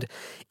around.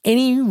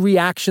 Any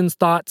reactions,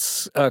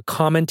 thoughts,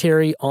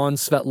 commentary on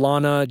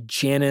Svetlana,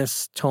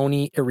 Janice,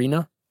 Tony,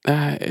 Irina?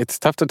 It's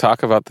tough to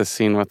talk about this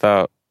scene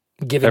without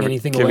giving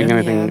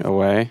anything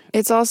away.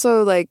 It's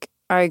also like,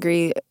 I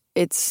agree,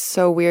 it's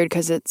so weird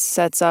because it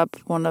sets up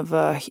one of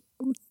a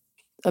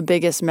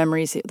biggest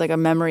memories, like a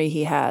memory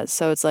he has.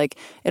 So it's like,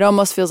 it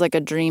almost feels like a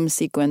dream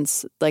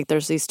sequence. Like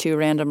there's these two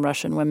random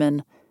Russian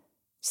women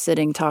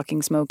sitting,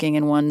 talking, smoking,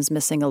 and one's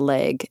missing a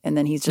leg. And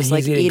then he's just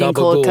like eating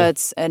cold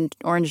cuts and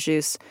orange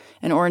juice.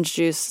 And orange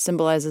juice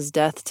symbolizes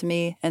death to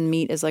me, and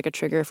meat is like a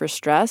trigger for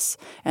stress.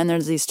 And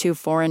there's these two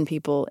foreign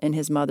people in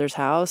his mother's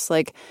house.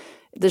 Like,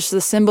 there's the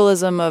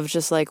symbolism of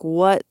just like,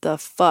 what the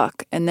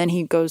fuck? And then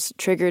he goes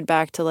triggered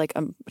back to like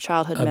a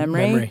childhood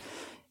memory.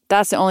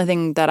 That's the only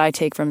thing that I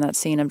take from that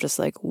scene. I'm just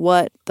like,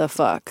 what the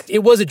fuck? It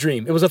was a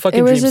dream. It was a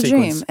fucking dream sequence. It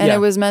was a dream. And it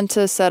was meant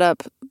to set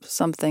up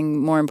something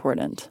more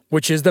important.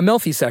 Which is the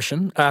Melfi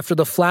session after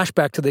the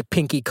flashback to the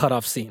pinky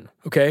cutoff scene.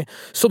 Okay?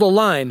 So the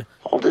line...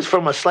 All this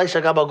from a slice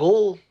of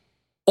gabagool.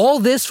 All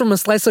this from a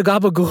slice of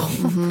gabagool.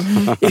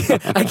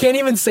 Mm-hmm. I can't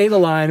even say the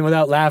line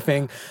without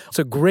laughing. It's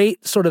a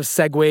great sort of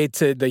segue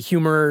to the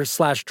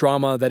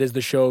humor/drama that is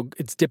the show.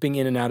 It's dipping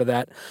in and out of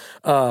that.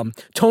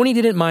 Tony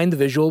didn't mind the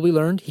visual, we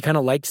learned. He kind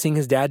of liked seeing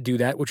his dad do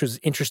that, which was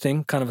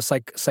interesting, kind of a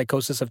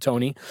psychosis of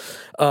Tony.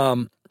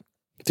 Do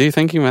you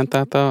think he meant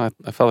that, though?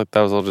 I felt like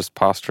that was all just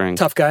posturing.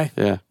 Tough guy?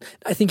 Yeah.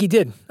 I think he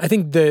did. I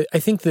think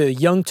the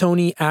young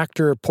Tony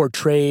actor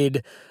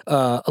portrayed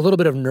a little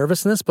bit of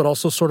nervousness, but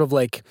also sort of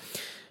like...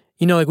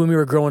 You know, like when we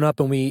were growing up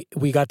and we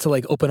got to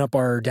like open up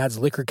our dad's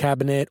liquor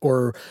cabinet,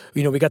 or,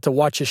 you know, we got to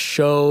watch a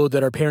show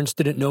that our parents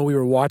didn't know we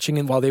were watching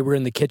and while they were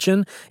in the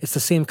kitchen. It's the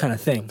same kind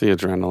of thing. The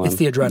adrenaline. It's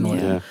the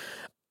adrenaline. Yeah.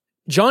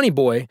 Johnny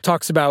Boy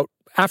talks about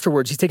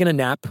afterwards, he's taking a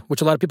nap,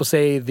 which a lot of people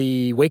say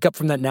the wake up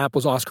from that nap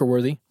was Oscar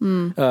worthy.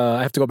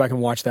 I have to go back and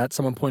watch that.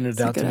 Someone pointed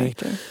it out to me.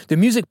 Actor. The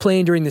music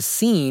playing during the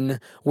scene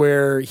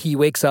where he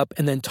wakes up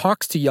and then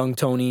talks to young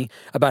Tony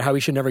about how he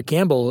should never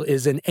gamble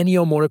is an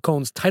Ennio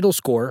Morricone's title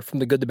score from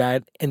The Good, the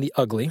Bad, and the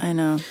Ugly. I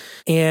know.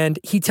 And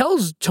he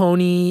tells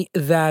Tony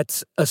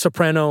that a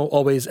soprano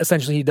always,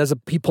 essentially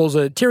he pulls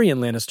a Tyrion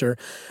Lannister,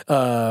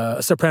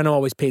 a soprano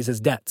always pays his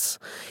debts.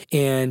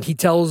 And he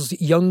tells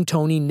young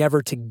Tony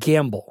never to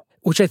gamble,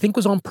 which I think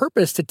was on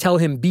purpose to tell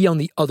him be on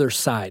the other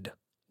side.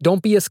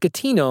 Don't be a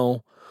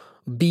Scatino,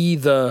 be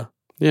the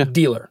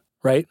dealer,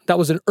 right? That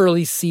was an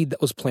early seed that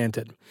was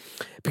planted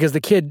because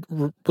the kid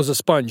was a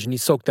sponge and he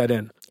soaked that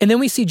in. And then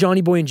we see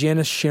Johnny Boy and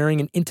Janice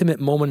sharing an intimate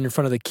moment in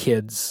front of the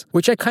kids,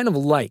 which I kind of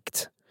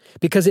liked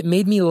because it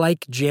made me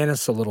like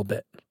Janice a little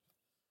bit.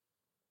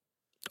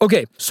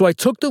 Okay, so I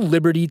took the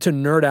liberty to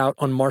nerd out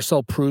on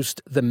Marcel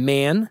Proust, the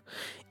man,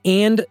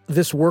 and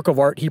this work of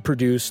art he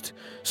produced,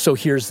 so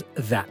here's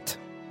that.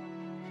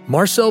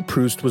 Marcel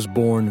Proust was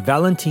born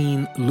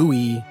Valentin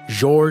Louis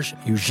Georges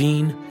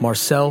Eugène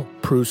Marcel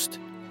Proust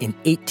in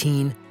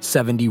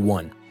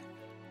 1871.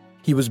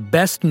 He was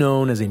best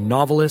known as a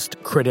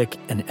novelist, critic,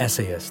 and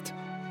essayist.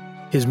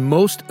 His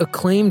most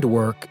acclaimed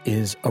work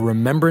is A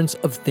Remembrance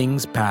of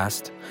Things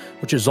Past,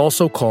 which is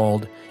also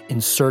called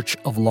In Search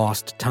of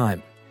Lost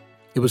Time.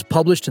 It was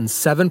published in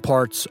 7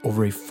 parts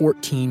over a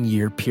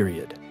 14-year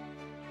period.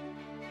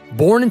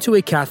 Born into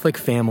a Catholic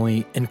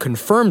family and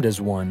confirmed as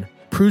one,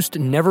 Proust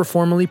never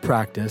formally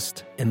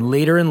practiced and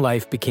later in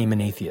life became an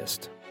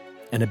atheist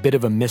and a bit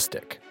of a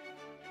mystic.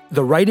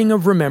 The writing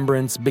of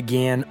Remembrance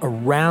began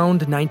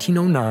around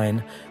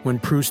 1909 when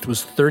Proust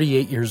was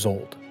 38 years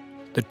old.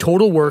 The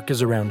total work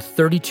is around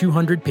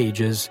 3,200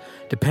 pages,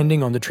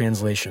 depending on the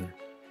translation.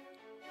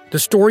 The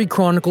story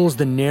chronicles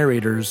the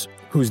narrator's,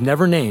 who's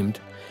never named,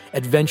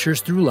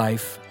 adventures through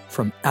life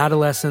from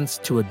adolescence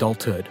to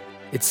adulthood.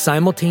 It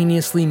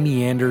simultaneously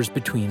meanders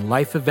between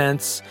life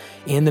events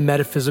and the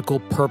metaphysical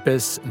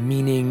purpose,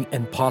 meaning,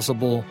 and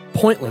possible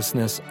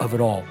pointlessness of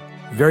it all,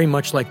 very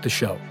much like the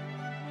show.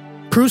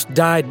 Proust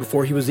died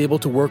before he was able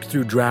to work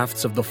through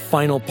drafts of the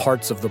final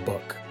parts of the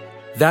book.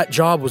 That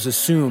job was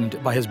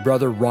assumed by his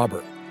brother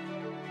Robert.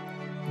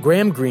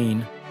 Graham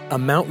Greene, a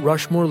Mount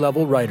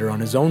Rushmore-level writer on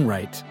his own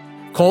right,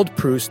 called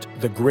Proust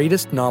the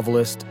greatest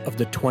novelist of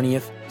the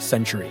 20th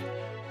century.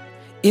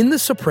 In The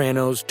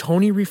Sopranos,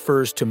 Tony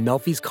refers to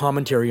Melfi's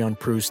commentary on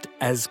Proust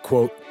as,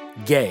 quote,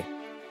 gay.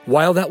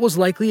 While that was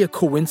likely a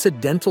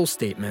coincidental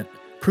statement,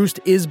 Proust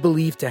is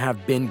believed to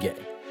have been gay.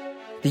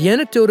 The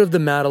anecdote of the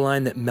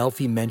Madeleine that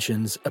Melfi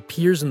mentions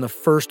appears in the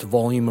first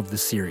volume of the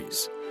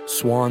series,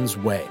 Swann's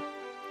Way.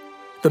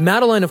 The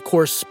Madeline, of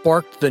course,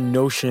 sparked the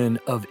notion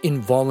of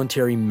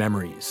involuntary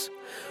memories.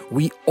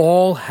 We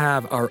all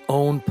have our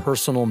own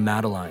personal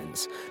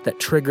Madelines that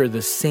trigger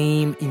the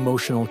same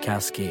emotional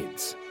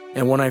cascades.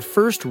 And when I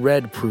first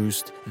read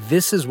Proust,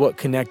 this is what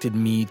connected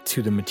me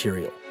to the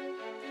material.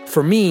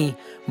 For me,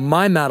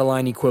 my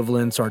Madeline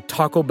equivalents are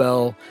Taco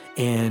Bell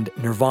and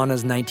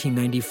Nirvana's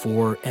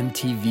 1994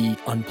 MTV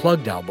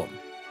Unplugged album.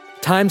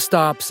 Time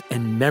stops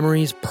and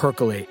memories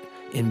percolate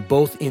in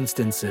both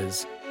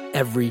instances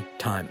every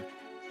time.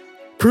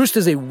 Proust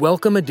is a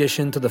welcome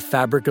addition to the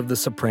fabric of The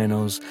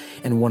Sopranos,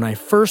 and when I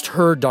first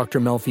heard Dr.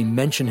 Melfi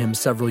mention him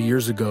several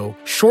years ago,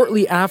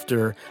 shortly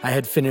after I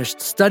had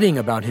finished studying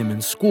about him in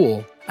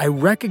school, I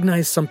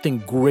recognized something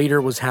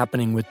greater was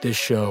happening with this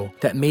show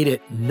that made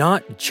it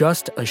not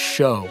just a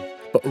show,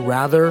 but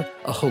rather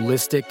a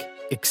holistic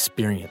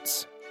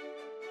experience.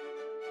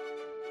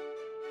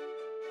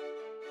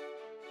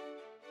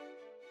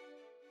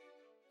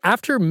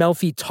 After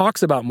Melfi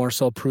talks about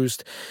Marcel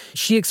Proust,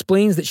 she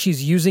explains that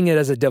she's using it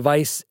as a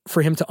device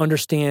for him to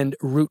understand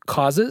root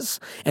causes.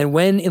 And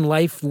when in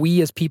life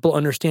we as people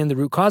understand the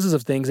root causes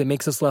of things, it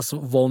makes us less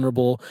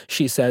vulnerable,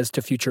 she says,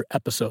 to future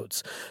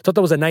episodes. I thought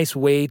that was a nice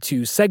way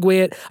to segue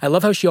it. I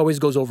love how she always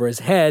goes over his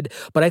head,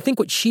 but I think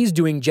what she's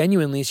doing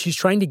genuinely is she's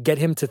trying to get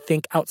him to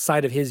think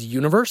outside of his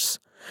universe,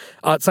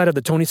 outside of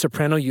the Tony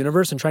Soprano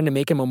universe, and trying to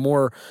make him a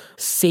more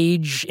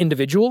sage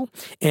individual.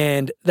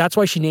 And that's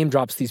why she name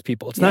drops these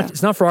people.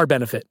 It's not for our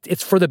benefit.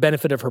 It's for the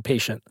benefit of her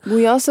patient.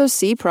 We also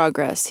see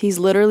progress. He's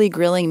literally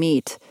grilling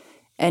meat.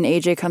 And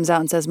AJ comes out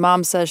and says,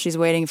 Mom says she's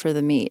waiting for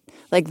the meat.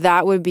 Like,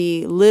 that would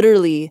be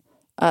literally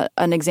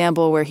an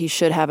example where he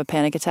should have a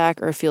panic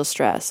attack or feel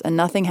stress, and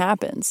nothing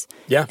happens.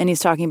 Yeah. And he's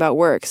talking about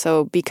work.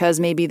 So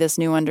because maybe this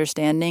new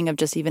understanding of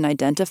just even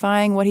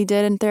identifying what he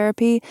did in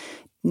therapy,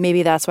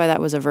 maybe that's why that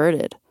was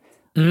averted.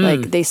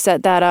 Like, they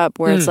set that up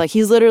where it's like,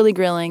 he's literally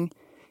grilling.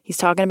 He's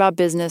talking about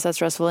business that's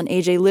stressful. And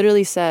AJ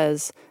literally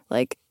says,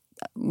 like,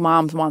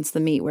 Mom wants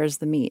the meat. Where's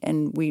the meat?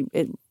 And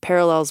it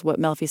parallels what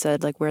Melfi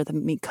said, like, where the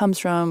meat comes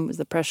from is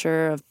the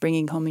pressure of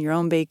bringing home your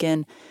own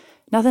bacon.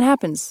 Nothing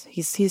happens.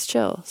 He's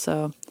chill.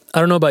 So I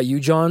don't know about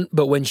you, John,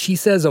 but when she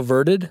says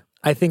averted,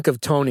 I think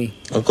of Tony.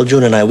 Uncle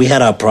June and I, we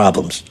had our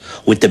problems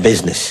with the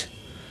business.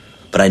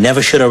 But I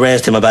never should have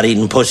raised him about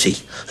eating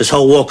pussy. This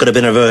whole war could have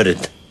been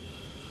averted.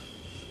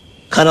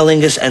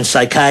 Cunnilingus and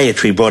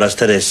psychiatry brought us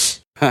to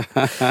this.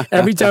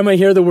 Every time I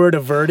hear the word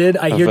averted,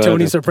 I hear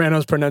Tony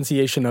Soprano's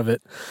pronunciation of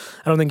it.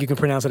 I don't think you can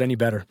pronounce it any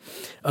better,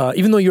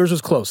 even though yours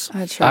was close.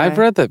 I've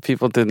read that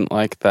people didn't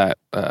like that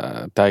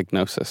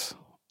diagnosis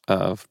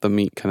of the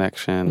meat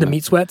connection. The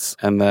meat sweats?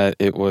 And that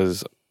it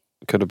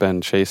could have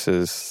been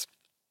Chase's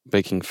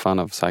making fun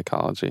of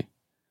psychology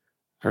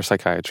or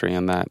psychiatry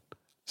in that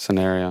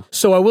scenario.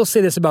 So I will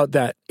say this about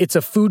that. It's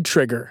a food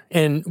trigger.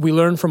 And we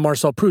learn from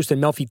Marcel Proust,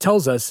 and Melfi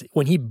tells us,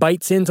 when he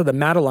bites into the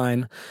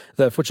Madeleine,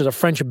 which is a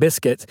French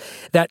biscuit,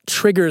 that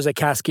triggers a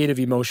cascade of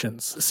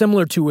emotions.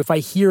 Similar to if I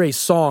hear a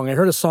song. I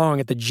heard a song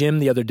at the gym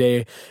the other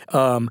day,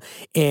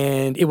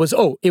 and it was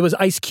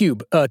Ice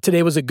Cube.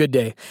 Today Was a Good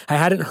Day. I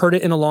hadn't heard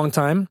it in a long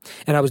time,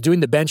 and I was doing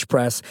the bench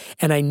press,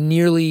 and it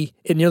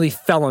nearly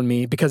fell on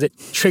me because it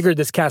triggered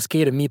this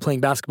cascade of me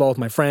playing basketball with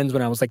my friends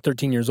when I was like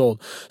 13 years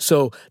old.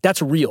 So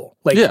that's real.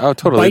 Like, yeah, oh,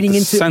 totally. Biting the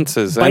into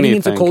senses, biting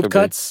into cold could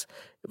cuts,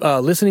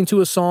 listening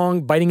to a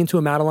song, biting into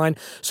a Madeleine.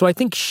 So I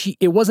think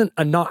it wasn't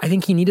enough. I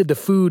think he needed the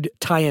food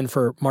tie-in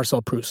for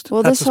Marcel Proust.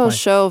 Well, this whole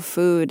show,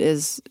 food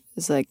is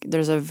like,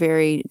 there's a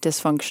very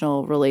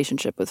dysfunctional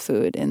relationship with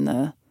food in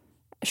the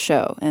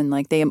show, and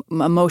like they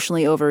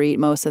emotionally overeat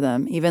most of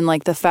them. Even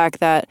like the fact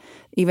that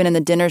even in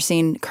the dinner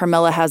scene,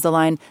 Carmela has the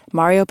line,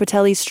 Mario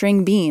Patelli's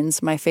string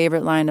beans, my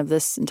favorite line of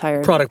this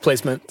entire product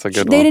placement. It's a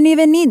good one. They didn't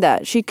even need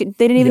that. They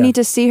didn't even need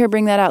to see her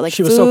bring that out. Like,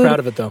 she was so proud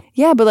of it though.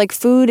 Yeah, but like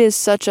food is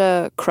such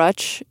a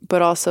crutch,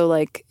 but also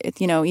like,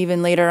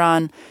 even later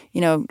on,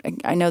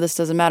 I know this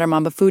doesn't matter,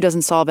 Mom, but food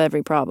doesn't solve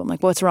every problem.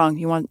 Like, what's wrong?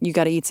 You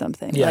got to eat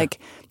something. Yeah. Like,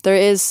 there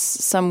is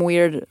some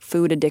weird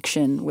food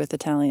addiction with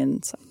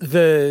Italians.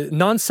 The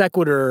non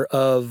sequitur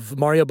of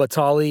Mario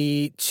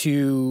Batali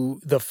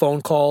to the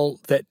phone call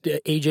that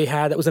AJ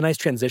had, that was a nice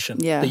transition.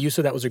 Yeah. The use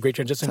of that was a great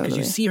transition because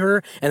Totally. you see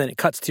her and then it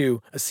cuts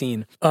to a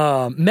scene.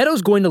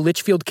 Meadows going to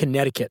Litchfield,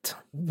 Connecticut,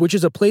 which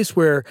is a place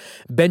where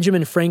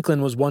Benjamin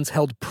Franklin was once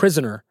held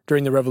prisoner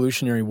during the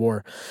Revolutionary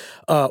War.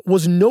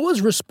 Was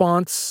Noah's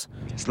response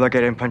Just lucky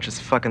I didn't punch his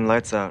fucking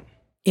lights out.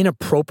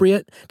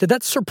 inappropriate? Did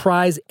that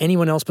surprise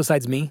anyone else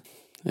besides me?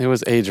 It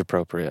was age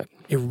appropriate.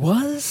 It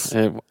was?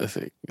 It was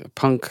a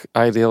punk,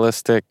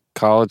 idealistic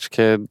college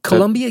kid.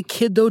 Columbia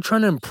kid, though,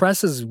 trying to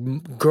impress his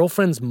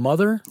girlfriend's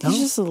mother? No? He's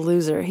just a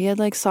loser. He had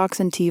like socks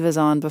and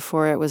Tevas on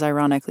before it was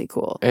ironically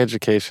cool.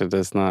 Education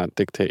does not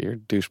dictate your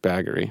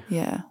douchebaggery.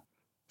 Yeah.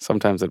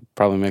 Sometimes it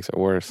probably makes it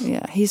worse.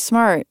 Yeah. He's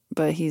smart,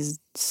 but he's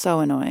so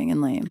annoying and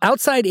lame.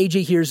 Outside,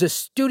 AJ hears a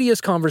studious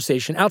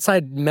conversation,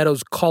 outside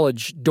Meadows'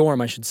 college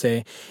dorm, I should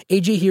say.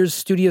 AJ hears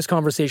studious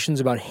conversations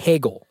about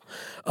Hegel,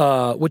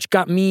 which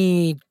got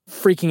me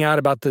freaking out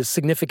about the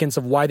significance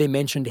of why they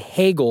mentioned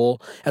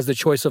Hegel as the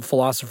choice of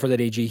philosopher that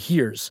AJ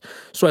hears.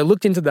 So I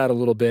looked into that a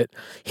little bit.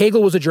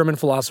 Hegel was a German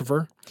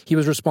philosopher. He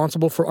was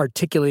responsible for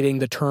articulating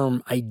the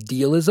term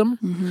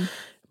idealism,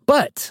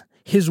 but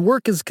his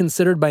work is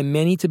considered by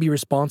many to be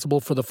responsible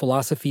for the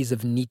philosophies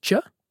of Nietzsche,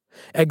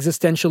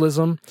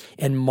 existentialism,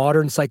 and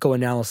modern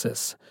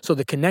psychoanalysis. So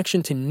the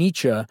connection to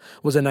Nietzsche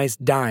was a nice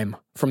dime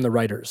from the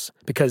writers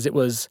because it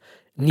was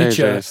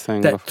Nietzsche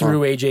that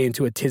threw AJ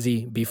into a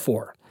tizzy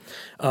before.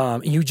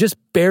 You just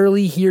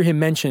barely hear him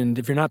mentioned.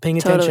 If you're not paying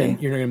attention,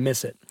 you're going to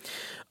miss it.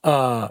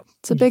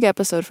 It's a big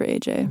episode for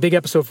AJ. Big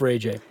episode for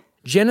AJ.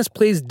 Janice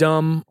plays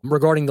dumb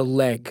regarding the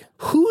leg.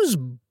 Who's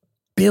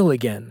Bill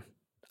again?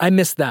 I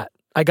missed that.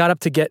 I got up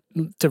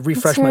to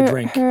refresh my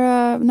drink.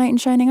 Her knight in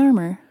shining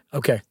armor.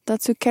 Okay.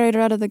 That's who carried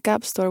her out of the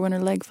Gap store when her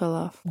leg fell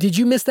off. Did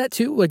you miss that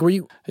too? Like, were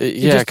you?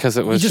 Yeah, because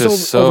it was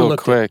just so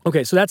quick.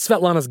 Okay, so that's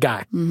Svetlana's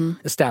guy.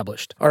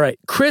 Established. All right.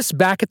 Chris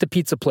back at the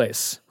pizza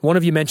place. One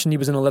of you mentioned he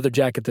was in a leather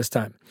jacket this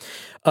time.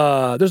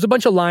 There's a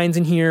bunch of lines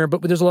in here,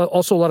 but there's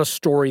also a lot of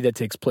story that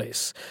takes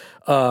place.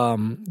 He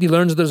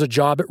learns that there's a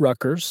job at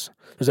Rutgers.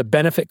 There's a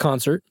benefit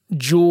concert,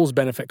 Jewel's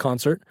benefit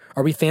concert.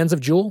 Are we fans of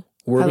Jewel?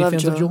 Were we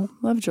fans of Jewel?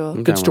 Love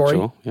Jewel. Good story.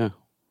 Jewel, yeah.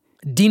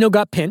 Dino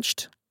got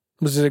pinched,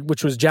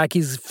 which was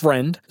Jackie's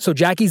friend. So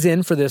Jackie's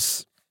in for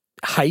this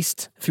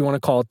heist, if you want to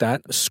call it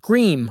that.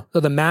 Scream,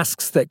 the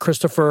masks that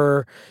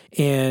Christopher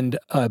and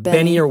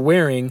Benny are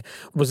wearing.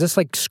 Was this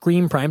like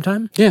Scream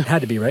primetime? Yeah. It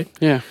had to be, right?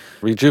 Yeah.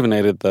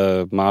 Rejuvenated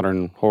the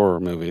modern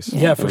horror movies.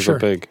 Yeah, for sure.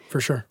 For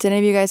sure. Did any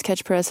of you guys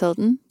catch Perez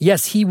Hilton?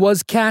 Yes, he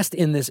was cast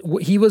in this.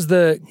 He was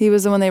the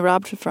one they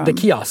robbed from. The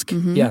kiosk.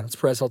 Yeah, it's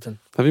Perez Hilton.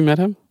 Have you met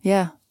him?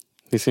 Yeah.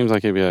 He seems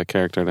like he'd be a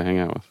character to hang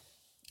out with.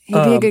 He'd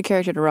be a good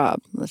character to rob.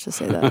 Let's just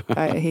say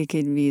that. He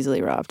could be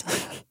easily robbed.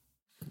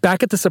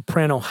 Back at the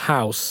Soprano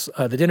house,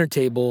 the dinner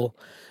table,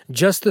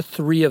 just the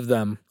three of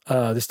them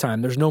this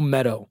time. There's no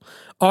Meadow.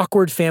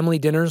 Awkward family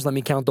dinners. Let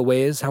me count the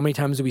ways. How many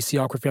times do we see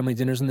awkward family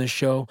dinners in this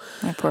show?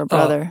 My poor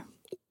brother.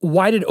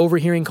 Why did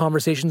overhearing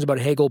conversations about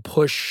Hegel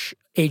push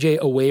AJ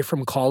away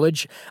from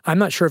college? I'm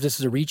not sure if this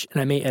is a reach,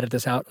 and I may edit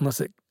this out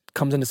unless it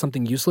comes into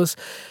something useless.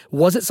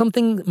 Was it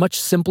something much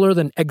simpler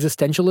than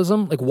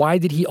existentialism? Like, why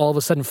did he all of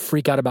a sudden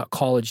freak out about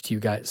college to you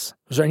guys?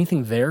 Was there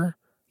anything there?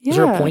 Yeah, is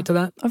there a point to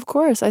that? Of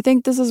course. I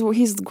think this is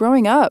he's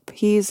growing up.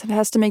 He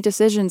has to make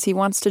decisions. He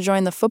wants to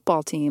join the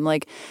football team.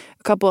 Like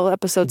a couple of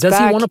episodes back. Does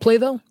he want to play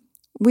though?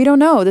 We don't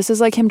know. This is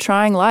like him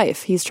trying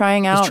life. He's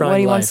trying out what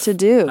he wants to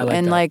do.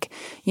 Like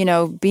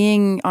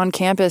being on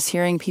campus,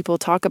 hearing people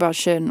talk about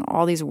shit and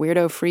all these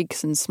weirdo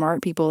freaks and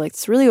smart people, like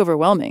it's really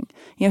overwhelming.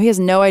 He has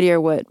no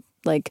idea what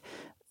like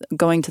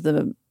going to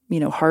the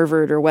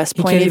Harvard or West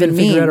Point even means. He can't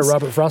even figure out a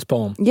Robert Frost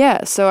poem.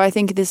 Yeah, so I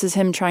think this is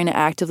him trying to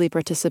actively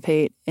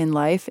participate in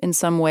life in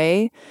some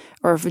way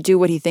or do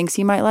what he thinks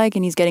he might like,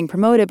 and he's getting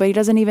promoted, but he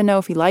doesn't even know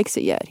if he likes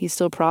it yet. He's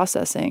still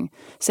processing.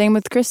 Same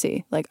with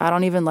Chrissy. Like, I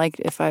don't even like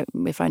if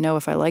I know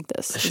if I like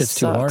this. That shit's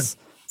too hard.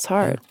 It's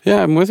hard.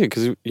 Yeah, I'm with you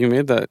because you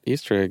made that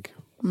Easter egg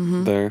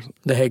there.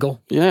 The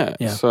Hegel? Yeah.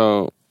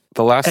 So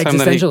the last time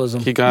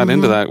that he got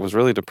into that was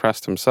really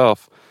depressed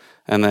himself.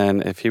 And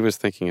then if he was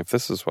thinking, if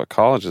this is what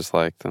college is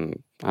like,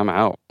 then I'm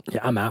out. Yeah,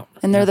 I'm out.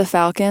 And they're the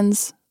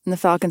Falcons. And the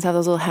Falcons have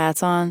those little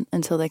hats on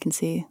until they can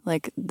see.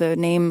 Like the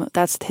name,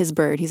 that's his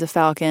bird. He's a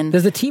falcon.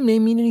 Does the team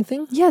name mean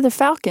anything? Yeah, the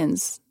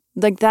Falcons.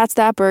 Like that's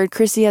that bird.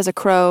 Chrissy has a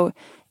crow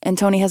and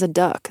Tony has a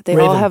duck. They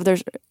all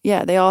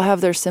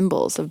have their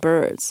symbols of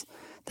birds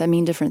that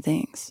mean different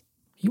things.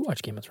 You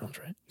watch Game of Thrones,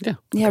 right? Yeah.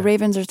 Yeah, okay.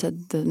 Ravens are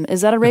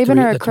is that a raven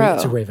or a crow?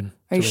 It's a raven.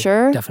 Are you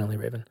sure? Definitely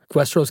raven.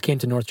 Westeros came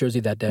to North Jersey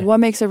that day. What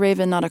makes a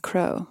raven not a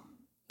crow?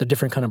 The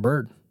different kind of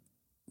bird.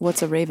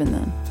 What's a raven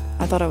then?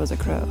 I thought it was a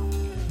crow.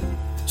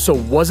 So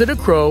was it a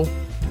crow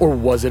or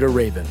was it a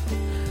raven?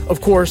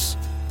 Of course,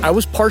 I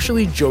was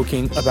partially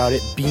joking about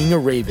it being a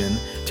raven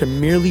to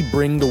merely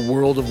bring the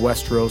world of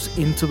Westeros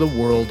into the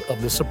world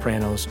of The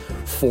Sopranos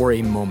for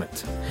a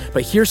moment.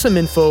 But here's some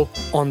info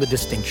on the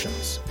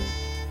distinctions.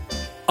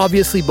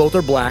 Obviously, both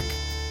are black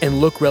and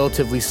look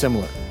relatively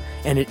similar.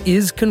 And it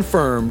is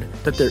confirmed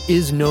that there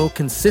is no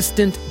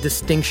consistent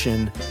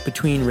distinction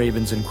between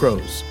ravens and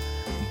crows.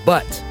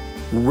 But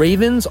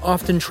ravens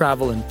often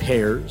travel in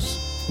pairs,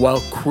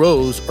 while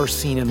crows are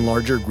seen in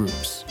larger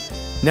groups.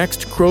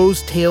 Next,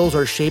 crows' tails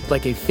are shaped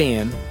like a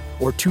fan,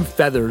 or two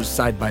feathers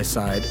side by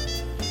side,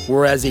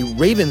 whereas a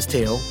raven's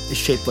tail is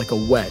shaped like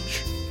a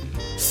wedge.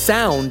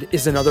 Sound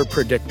is another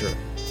predictor.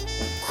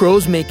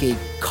 Crows make a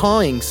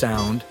cawing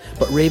sound,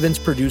 but ravens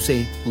produce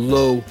a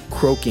low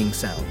croaking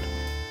sound.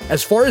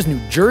 As far as New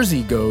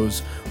Jersey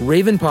goes,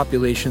 raven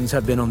populations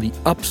have been on the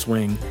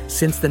upswing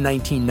since the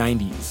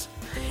 1990s,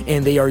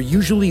 and they are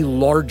usually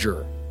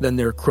larger than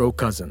their crow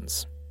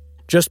cousins.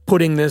 Just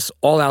putting this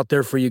all out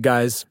there for you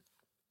guys.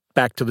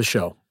 Back to the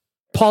show.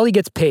 Paulie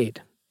gets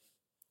paid.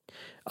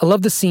 I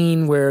love the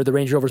scene where the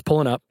Range Rover's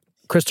pulling up.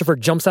 Christopher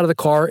jumps out of the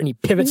car and he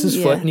pivots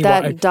his foot. And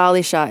that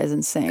dolly shot is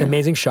insane.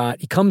 Amazing shot.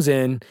 He comes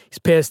in, he's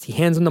pissed, he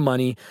hands him the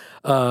money.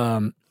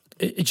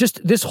 it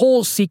just, this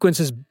whole sequence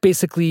is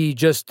basically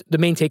just, the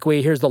main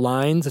takeaway here's the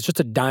lines. It's just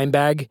a dime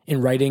bag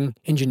in writing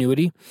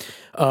ingenuity.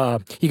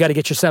 You got to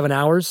get your 7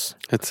 hours.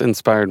 It's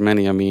inspired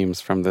many memes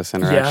from this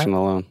interaction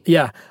alone.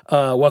 Yeah.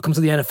 Welcome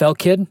to the NFL,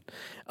 kid.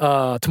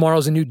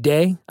 Tomorrow's a new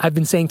day. I've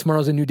been saying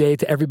tomorrow's a new day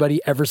to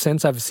everybody ever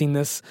since I've seen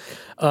this.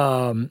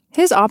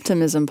 His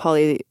optimism,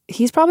 Paulie,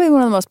 he's probably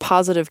one of the most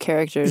positive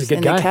characters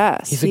in the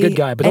cast. He's a good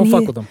guy, but don't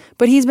fuck with him.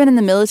 But he's been in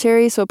the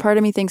military, so part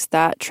of me thinks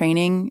that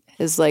training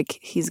is like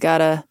he's got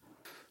to...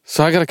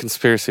 So I got a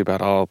conspiracy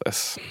about all of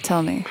this.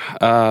 Tell me.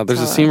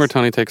 There's a scene where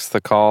Tony takes the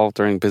call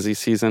during busy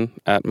season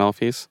at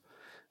Melfi's,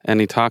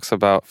 and he talks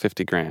about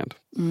 50 grand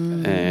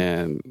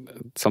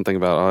and something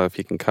about, if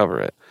he can cover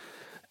it.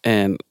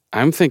 And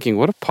I'm thinking,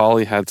 what if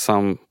Paulie had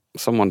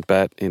someone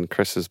bet in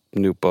Chris's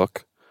new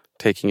book,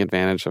 taking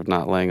advantage of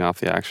not laying off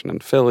the action in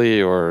Philly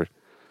or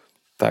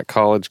that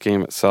college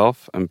game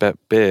itself, and bet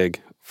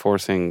big,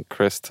 forcing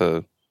Chris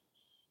to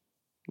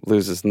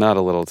lose his nut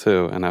a little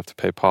too and have to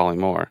pay Paulie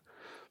more.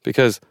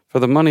 Because for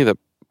the money that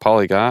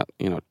Paulie got,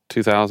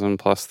 $2,000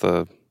 plus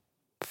the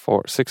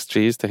 6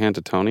 G's to hand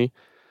to Tony,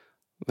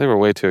 they were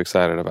way too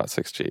excited about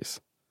 6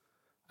 G's.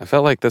 I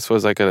felt like this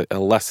was like a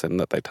lesson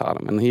that they taught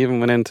him. And he even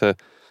went into,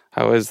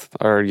 how is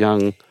our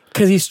young...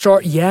 Because he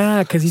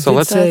So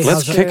let's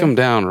kick him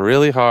down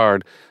really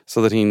hard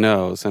so that he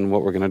knows. And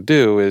what we're going to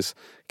do is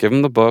give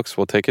him the books.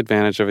 We'll take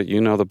advantage of it.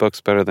 You know the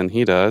books better than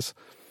he does.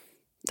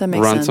 That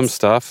makes sense. Run some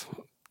stuff.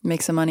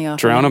 Make some money off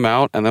Drown him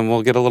out, and then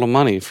we'll get a little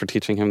money for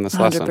teaching him this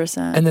 100%.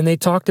 lesson. And then they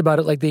talked about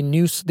it like they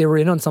knew they were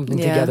in on something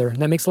together.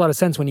 And that makes a lot of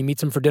sense when he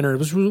meets him for dinner.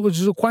 Which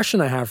is a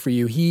question I have for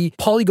you.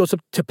 Paulie goes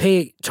up to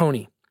pay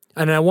Tony,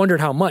 and I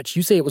wondered how much.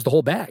 You say it was the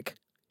whole bag.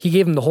 He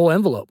gave him the whole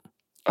envelope.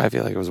 I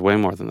feel like it was way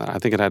more than that. I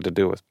think it had to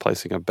do with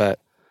placing a bet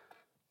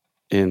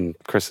in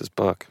Chris's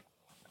book.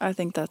 I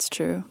think that's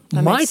true.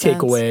 That My makes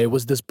sense. takeaway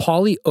was, does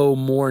Paulie owe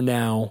more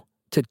now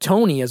to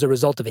Tony as a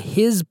result of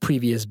his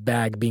previous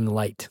bag being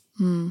light?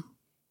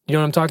 You know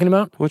what I'm talking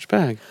about? Which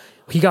bag?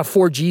 He got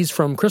 4 G's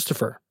from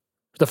Christopher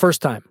the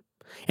first time.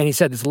 And he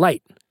said, it's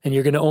light. And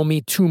you're going to owe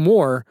me 2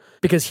 more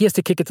because he has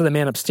to kick it to the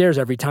man upstairs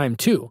every time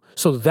too.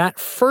 So that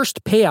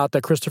first payout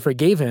that Christopher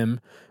gave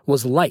him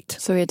was light.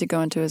 So he had to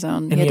go into his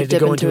own. And he had to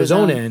go into his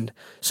own end.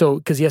 So,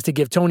 because he has to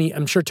give Tony,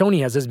 I'm sure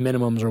Tony has his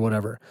minimums or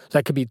whatever. So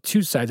that could be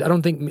 2 sides. I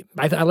don't think,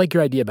 I like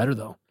your idea better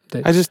though.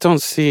 I just don't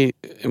see,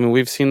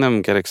 we've seen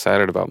them get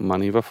excited about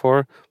money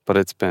before, but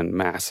it's been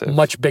massive.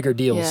 Much bigger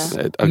deals.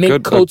 Yeah. A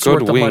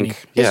good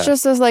wink. It's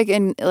just as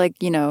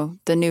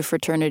the new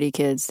fraternity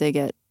kids, they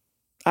get,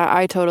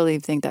 I totally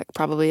think that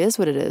probably is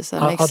what it is.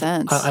 That makes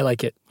sense. I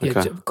like it.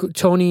 Okay.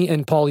 Tony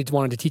and Paulie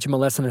wanted to teach him a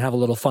lesson and have a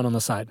little fun on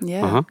the side.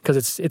 Yeah.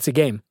 Because it's a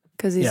game.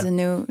 Because he's a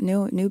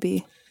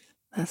newbie.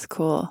 That's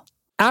cool.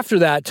 After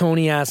that,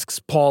 Tony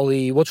asks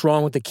Paulie, what's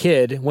wrong with the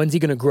kid? When's he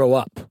going to grow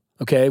up?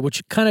 Okay,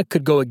 which kind of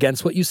could go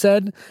against what you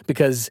said,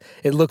 because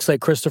it looks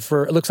like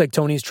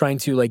Tony's trying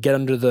to get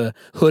under the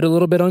hood a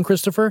little bit on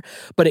Christopher,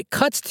 but it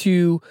cuts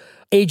to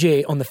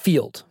AJ on the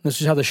field. This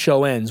is how the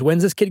show ends.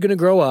 When's this kid going to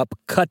grow up?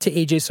 Cut to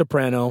AJ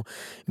Soprano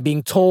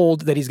being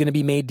told that he's going to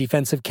be made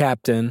defensive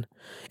captain,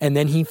 and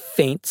then he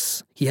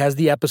faints. He has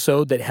the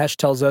episode that Hesh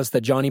tells us that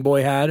Johnny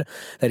Boy had,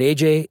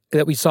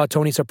 that we saw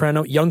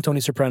young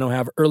Tony Soprano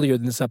have earlier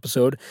in this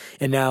episode,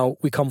 and now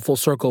we come full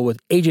circle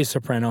with AJ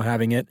Soprano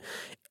having it,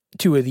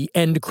 to the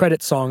end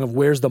credit song of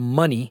Where's the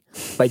Money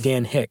by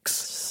Dan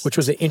Hicks, which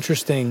was an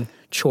interesting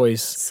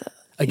choice.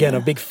 Again, a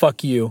big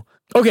fuck you.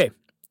 Okay,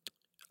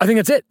 I think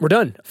that's it. We're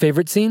done.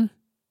 Favorite scene?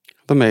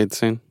 The maid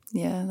scene.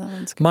 Yeah, that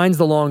one's good. Mine's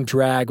the long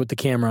drag with the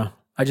camera.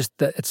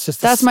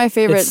 That's my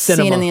favorite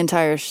scene in the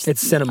entire...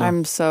 It's cinema.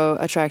 I'm so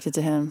attracted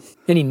to him.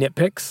 Any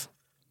nitpicks?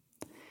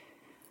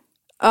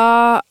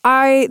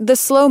 The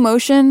slow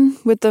motion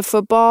with the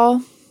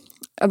football...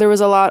 There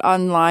was a lot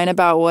online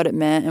about what it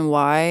meant and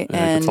why. Yeah,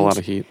 and it's a lot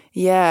of heat.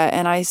 Yeah,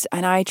 and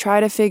I try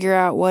to figure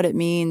out what it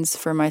means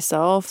for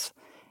myself,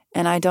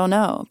 and I don't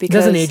know. Because it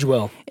doesn't age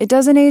well. It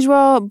doesn't age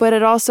well, but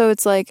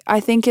it's like,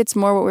 I think it's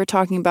more what we're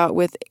talking about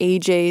with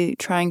AJ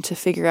trying to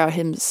figure out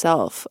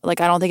himself. I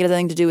don't think it has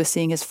anything to do with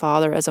seeing his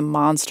father as a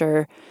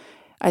monster.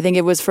 I think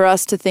it was for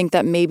us to think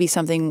that maybe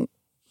something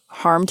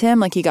harmed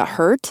him, he got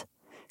hurt.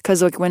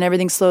 Because when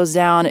everything slows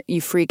down, you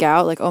freak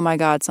out, oh my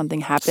God,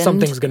 something happened.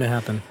 Something's going to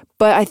happen.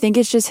 But I think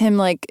it's just him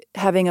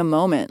having a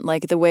moment,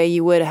 the way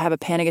you would have a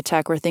panic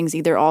attack where things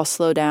either all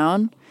slow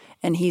down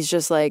and he's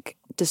just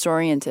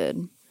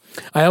disoriented.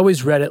 I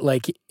always read it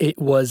like it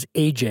was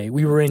AJ.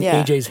 We were in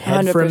AJ's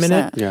head 100%. For a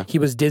minute. Yeah. He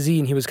was dizzy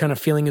and he was kind of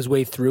feeling his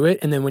way through it.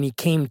 And then when he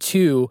came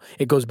to,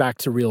 it goes back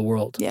to real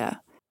world. Yeah.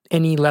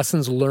 Any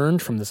lessons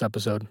learned from this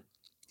episode?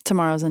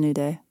 Tomorrow's a new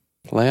day.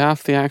 Lay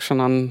off the action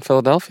on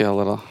Philadelphia a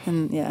little.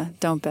 And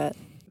don't bet.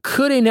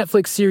 Could a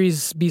Netflix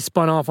series be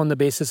spun off on the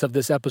basis of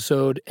this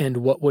episode, and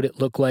what would it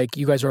look like?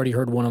 You guys already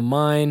heard one of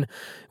mine,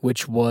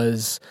 which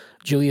was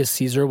Julius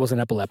Caesar was an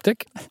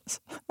epileptic.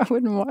 I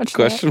wouldn't watch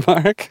Question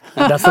mark?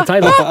 That's the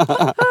title.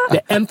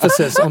 The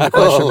emphasis on the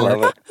question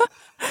mark.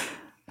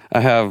 I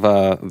have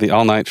the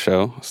All Night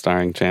Show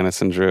starring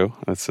Janice and Drew.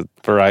 It's a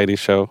variety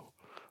show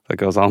that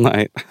goes all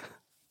night.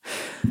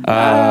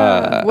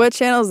 What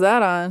channel is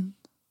that on?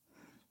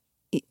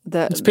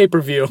 It's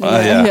pay-per-view.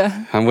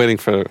 Yeah. I'm waiting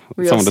for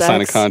Real someone to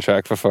sign a sex.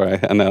 contract before I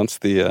announce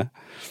the.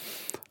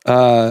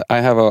 I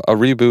have a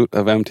reboot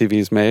of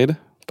MTV's Made,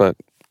 but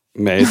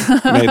Made,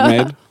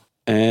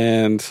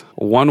 and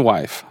One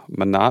Wife,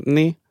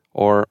 Monotony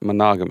or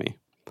Monogamy.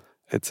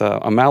 It's a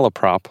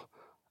malaprop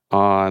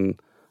on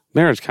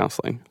marriage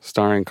counseling,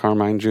 starring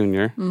Carmine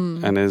Jr.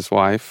 And his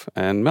wife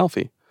and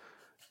Melfi.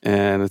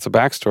 And it's a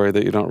backstory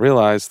that you don't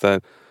realize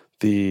that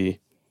the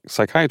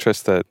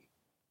psychiatrist that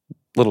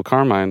little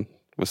Carmine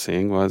was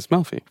seeing was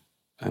Melfi.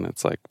 And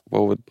it's like,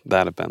 what would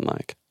that have been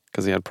like?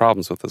 Because he had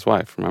problems with his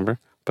wife, remember?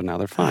 But now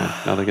they're fine.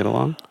 Now they get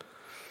along.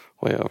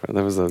 Way over.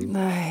 There was a...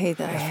 I hate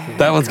that.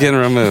 That one's getting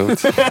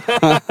removed.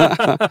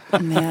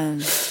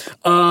 Man.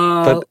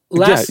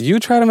 But you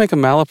try to make a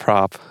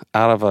malaprop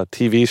out of a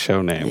TV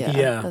show name.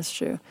 Yeah. That's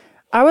true.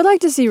 I would like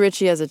to see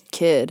Richie as a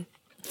kid.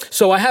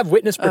 So I have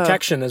witness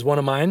protection as one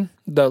of mine,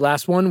 the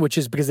last one, which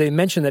is because they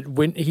mentioned that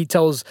when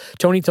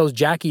Tony tells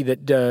Jackie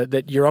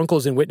that your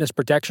uncle's in witness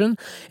protection,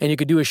 and you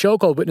could do a show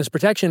called Witness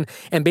Protection,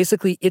 and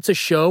basically it's a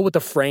show with a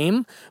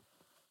frame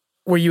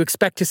where you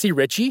expect to see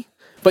Richie,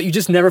 but you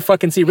just never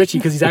fucking see Richie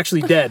because he's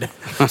actually dead.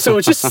 So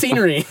it's just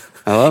scenery.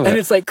 I love it. And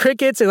it's like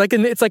crickets, and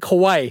it's like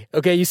Hawaii.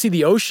 Okay, you see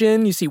the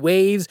ocean, you see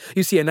waves,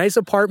 you see a nice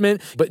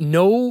apartment, but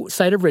no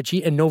sight of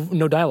Richie and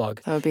no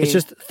dialogue. It's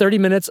just 30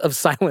 minutes of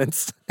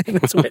silence, and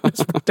it's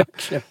witness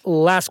protection.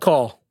 Last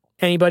call.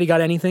 Anybody got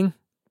anything?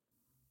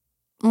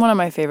 One of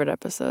my favorite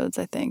episodes,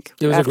 I think.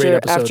 It was a great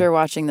episode. After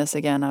watching this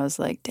again, I was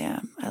like,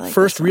 damn, I like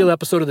First this real one.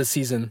 episode of the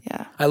season.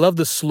 Yeah. I love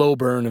the slow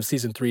burn of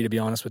season 3, to be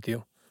honest with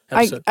you.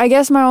 I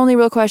guess my only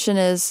real question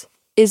is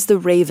the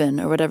Raven,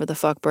 or whatever the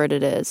fuck bird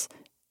it is,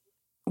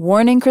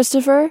 warning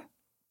Christopher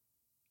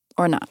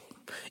or not?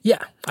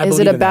 Yeah. Is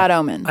it a bad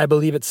omen? I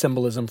believe it's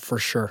symbolism for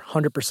sure.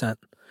 100%.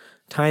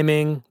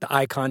 Timing, the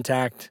eye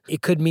contact.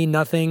 It could mean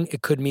nothing.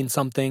 It could mean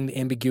something. The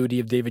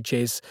ambiguity of David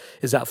Chase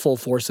is at full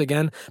force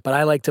again. But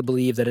I like to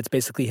believe that it's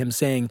basically him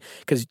saying,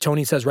 because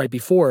Tony says right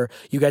before,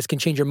 you guys can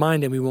change your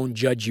mind and we won't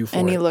judge you for it.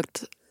 And he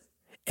looked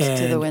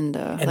to the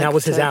window. And that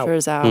was his out.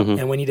 Mm-hmm.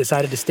 And when he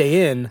decided to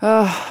stay in,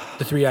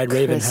 the three-eyed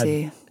raven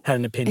had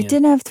an opinion. It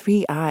didn't have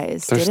 3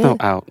 eyes, There's did no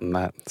it? out in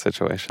that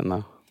situation,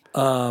 though.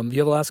 You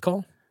have a last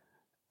call?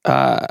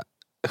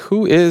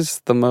 Who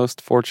is the most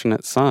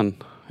fortunate son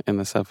in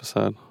this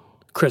episode?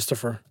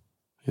 Christopher.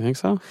 You think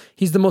so?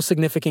 He's the most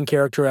significant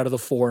character out of the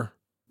 4.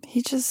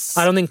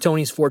 I don't think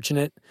Tony's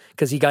fortunate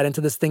because he got into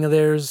this thing of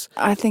theirs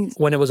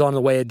when it was on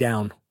the way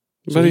down.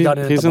 So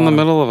But he's in the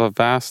middle of a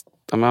vast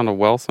amount of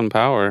wealth and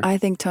power. I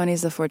think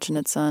Tony's the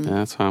fortunate son. Yeah,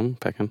 that's what I'm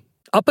picking.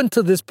 Up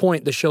until this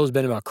point, the show's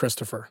been about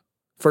Christopher.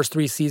 First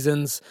 3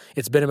 seasons,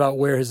 it's been about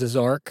where is his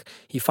arc.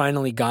 He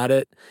finally got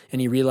it, and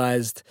he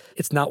realized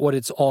it's not what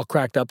it's all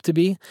cracked up to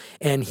be.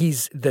 And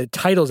the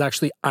title's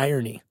actually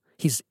irony.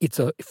 It's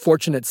a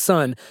fortunate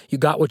son. You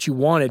got what you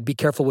wanted. Be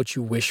careful what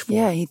you wish for.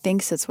 Yeah, he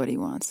thinks it's what he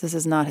wants. This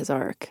is not his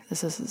arc.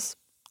 This is his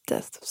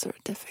death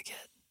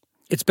certificate.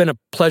 It's been a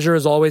pleasure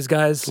as always,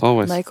 guys.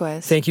 Always.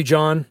 Likewise. Thank you,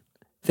 John.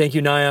 Thank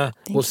you, Naya.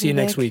 We'll see you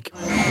next Vic.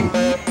 week.